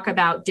to talk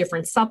about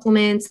different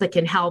supplements that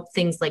can help,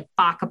 things like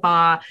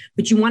Bacaba,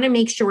 but you want to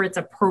make sure it's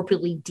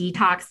appropriately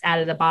detoxed out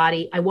of the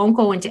body. I won't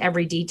go into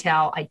every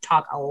detail. I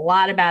talk a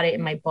lot about it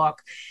in my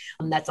book.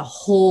 That's a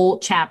whole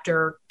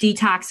chapter.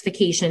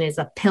 Detoxification is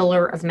a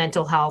pillar of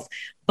mental health.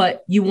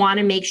 But you want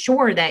to make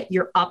sure that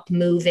you're up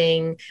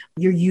moving,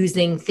 you're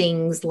using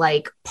things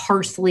like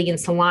parsley and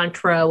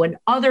cilantro and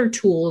other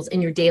tools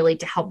in your daily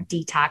to help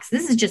detox.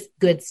 This is just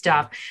good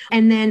stuff.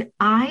 And then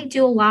I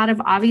do a lot of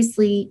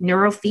obviously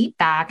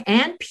neurofeedback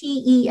and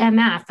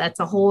PEMF. That's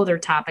a whole other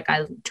topic.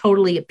 I'm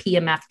totally a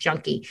PMF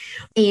junkie.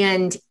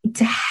 And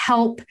to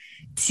help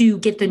to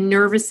get the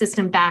nervous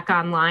system back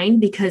online,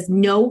 because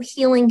no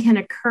healing can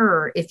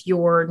occur if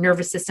your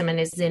nervous system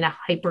is in a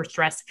hyper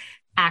stress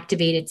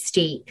activated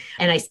state.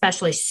 And I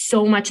specialize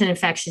so much in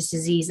infectious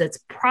disease. That's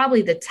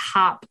probably the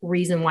top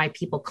reason why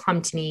people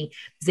come to me,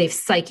 because they have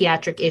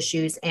psychiatric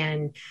issues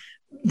and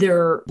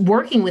they're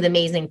working with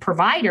amazing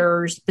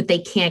providers, but they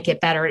can't get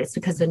better. It's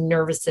because the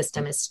nervous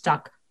system is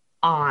stuck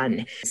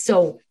on.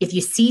 So if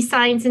you see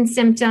signs and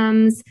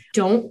symptoms,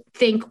 don't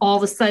think all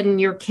of a sudden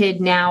your kid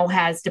now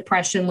has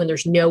depression when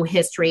there's no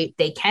history.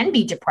 They can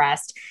be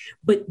depressed,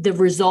 but the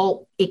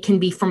result, it can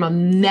be from a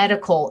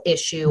medical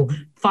issue.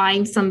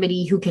 Find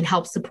somebody who can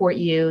help support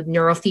you.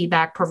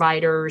 Neurofeedback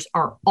providers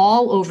are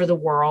all over the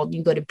world.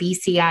 You go to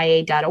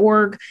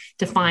bcia.org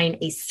to find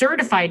a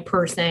certified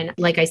person.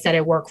 Like I said,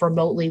 I work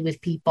remotely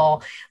with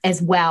people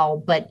as well,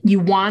 but you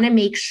want to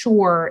make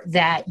sure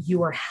that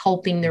you are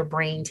helping their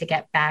brain to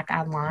get back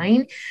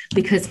online,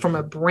 because from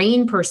a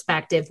brain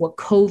perspective, what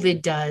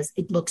COVID does,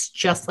 it looks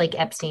just like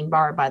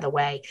Epstein-Barr, by the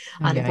way,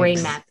 on the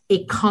brain map.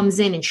 It comes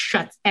in and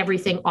shuts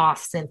everything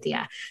off,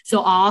 Cynthia.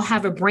 So I'll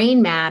have a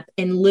brain map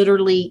and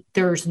literally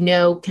there's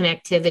no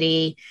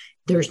connectivity.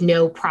 There's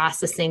no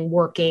processing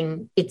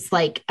working. It's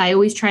like, I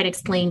always try to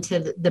explain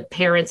to the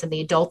parents and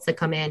the adults that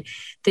come in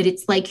that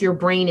it's like your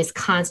brain is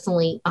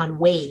constantly on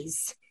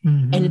Waze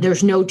and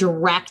there's no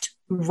direct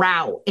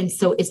route. And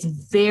so it's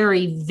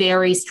very,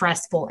 very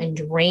stressful and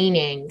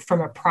draining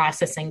from a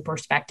processing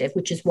perspective,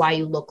 which is why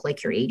you look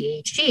like you're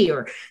ADHD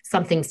or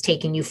something's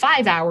taking you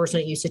 5 hours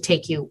when it used to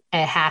take you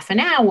a half an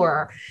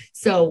hour.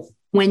 So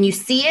when you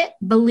see it,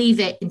 believe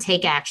it and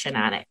take action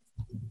on it.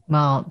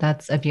 Well,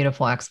 that's a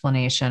beautiful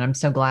explanation. I'm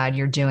so glad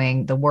you're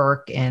doing the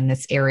work in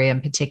this area in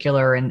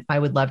particular. And I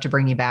would love to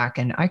bring you back.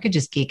 And I could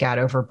just geek out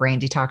over brain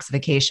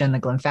detoxification,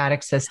 the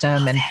glymphatic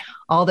system, and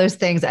all those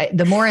things.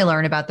 The more I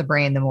learn about the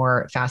brain, the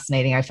more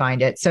fascinating I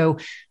find it. So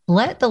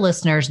let the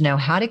listeners know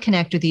how to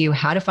connect with you,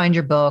 how to find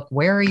your book.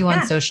 Where are you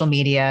on social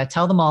media?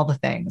 Tell them all the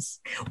things.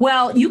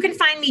 Well, you can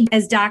find me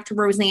as Dr.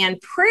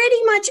 Roseann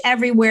pretty much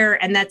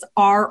everywhere. And that's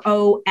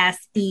Roseann.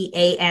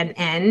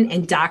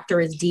 And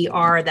doctor is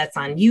Dr. That's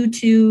on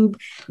YouTube.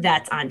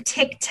 That's on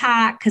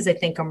TikTok, because I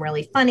think I'm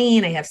really funny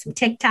and I have some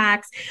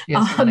TikToks.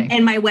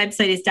 And my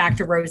website is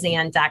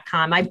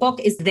drroseann.com. My book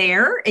is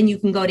there, and you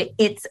can go to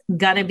It's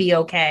Gonna Be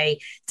Okay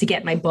to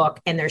get my book.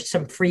 And there's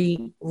some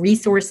free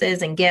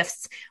resources and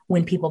gifts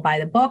when people buy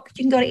the book.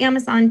 You can go to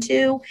Amazon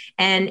too.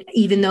 And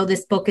even though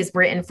this book is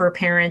written for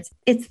parents,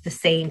 it's the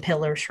same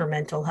pillars for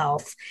mental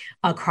health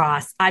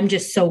across. I'm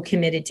just so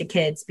committed to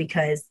kids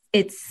because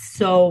it's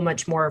so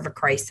much more of a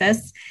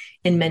crisis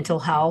in mental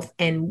health,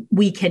 and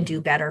we can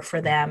do better for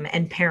them.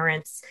 And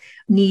parents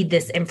need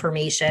this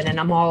information. And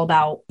I'm all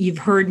about, you've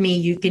heard me,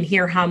 you can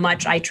hear how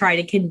much I try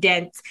to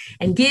condense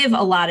and give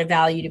a lot of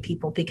value to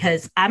people,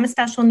 because I'm a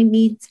special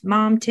needs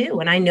mom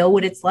too. And I know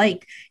what it's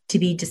like to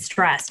be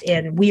distressed,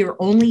 and we are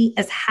only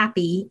as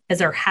happy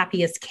as our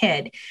happiest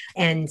kid.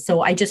 And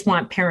so I just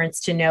want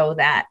parents to know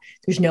that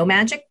there's no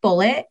magic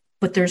bullet,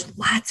 but there's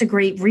lots of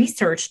great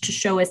research to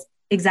show us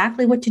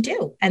exactly what to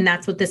do. And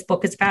that's what this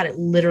book is about. It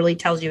literally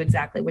tells you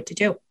exactly what to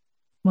do.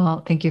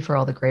 Well, thank you for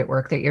all the great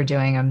work that you're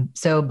doing. I'm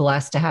so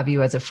blessed to have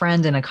you as a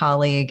friend and a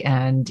colleague.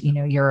 And,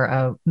 you're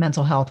a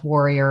mental health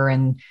warrior.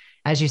 And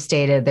as you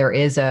stated, there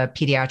is a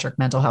pediatric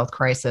mental health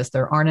crisis.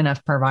 There aren't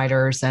enough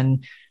providers.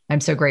 And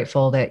I'm so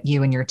grateful that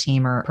you and your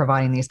team are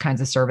providing these kinds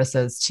of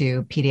services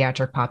to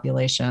pediatric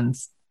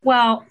populations.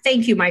 Well,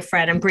 thank you, my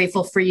friend. I'm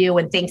grateful for you.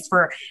 And thanks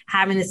for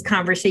having this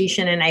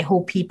conversation. And I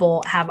hope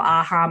people have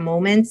aha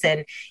moments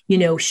and,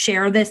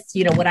 share this.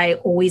 What I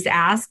always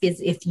ask is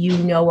if you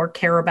know or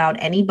care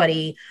about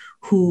anybody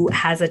who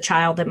has a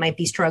child that might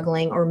be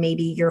struggling, or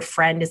maybe your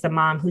friend is a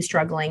mom who's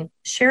struggling,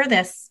 share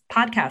this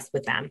podcast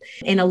with them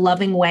in a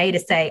loving way to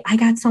say, I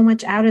got so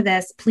much out of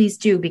this. Please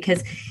do.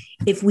 Because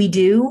if we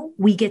do,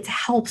 we get to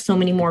help so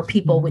many more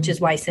people, which is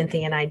why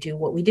Cynthia and I do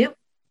what we do.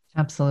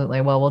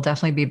 Absolutely. Well, we'll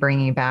definitely be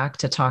bringing you back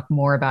to talk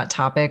more about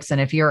topics.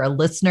 And if you're a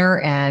listener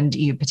and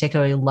you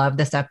particularly love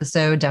this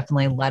episode,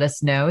 definitely let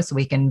us know so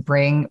we can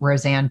bring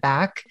Roseanne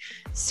back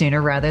sooner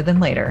rather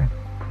than later.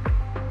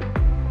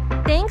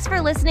 Thanks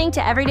for listening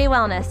to Everyday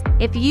Wellness.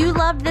 If you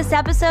loved this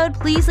episode,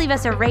 please leave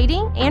us a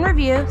rating and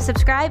review,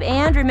 subscribe,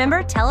 and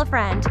remember, tell a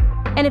friend.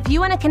 And if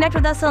you want to connect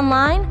with us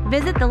online,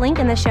 visit the link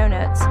in the show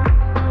notes.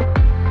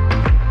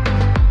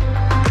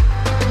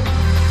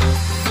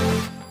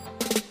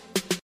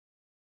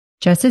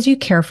 Just as you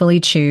carefully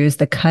choose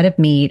the cut of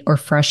meat or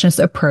freshness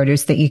of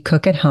produce that you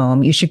cook at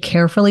home, you should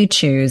carefully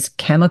choose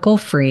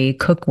chemical-free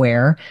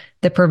cookware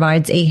that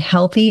provides a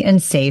healthy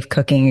and safe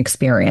cooking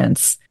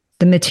experience.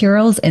 The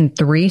materials in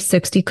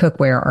 360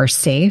 Cookware are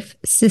safe,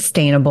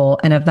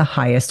 sustainable, and of the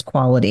highest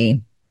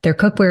quality. Their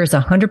cookware is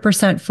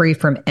 100% free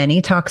from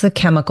any toxic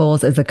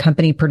chemicals, as the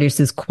company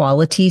produces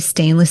quality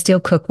stainless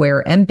steel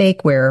cookware and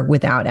bakeware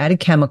without added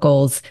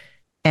chemicals,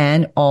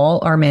 and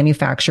all are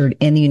manufactured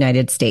in the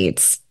United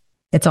States.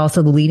 It's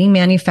also the leading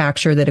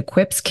manufacturer that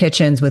equips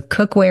kitchens with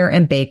cookware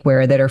and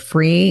bakeware that are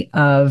free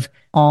of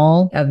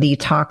all of the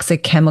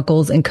toxic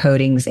chemicals and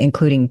coatings,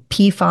 including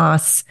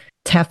PFAS,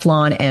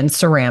 Teflon, and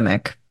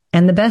ceramic.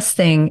 And the best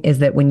thing is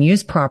that when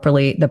used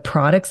properly, the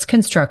product's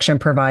construction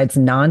provides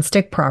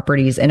nonstick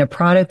properties in a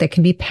product that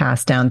can be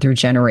passed down through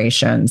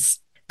generations.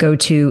 Go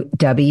to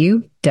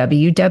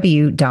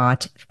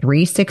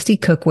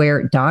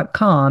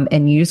www.360cookware.com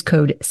and use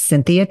code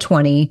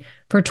Cynthia20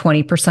 for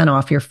 20%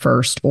 off your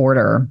first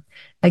order.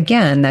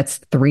 Again, that's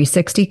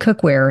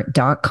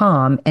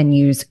 360cookware.com and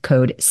use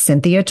code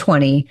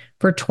Cynthia20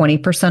 for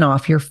 20%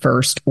 off your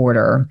first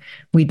order.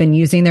 We've been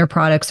using their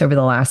products over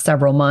the last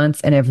several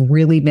months and have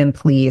really been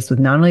pleased with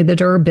not only the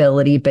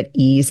durability, but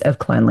ease of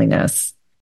cleanliness.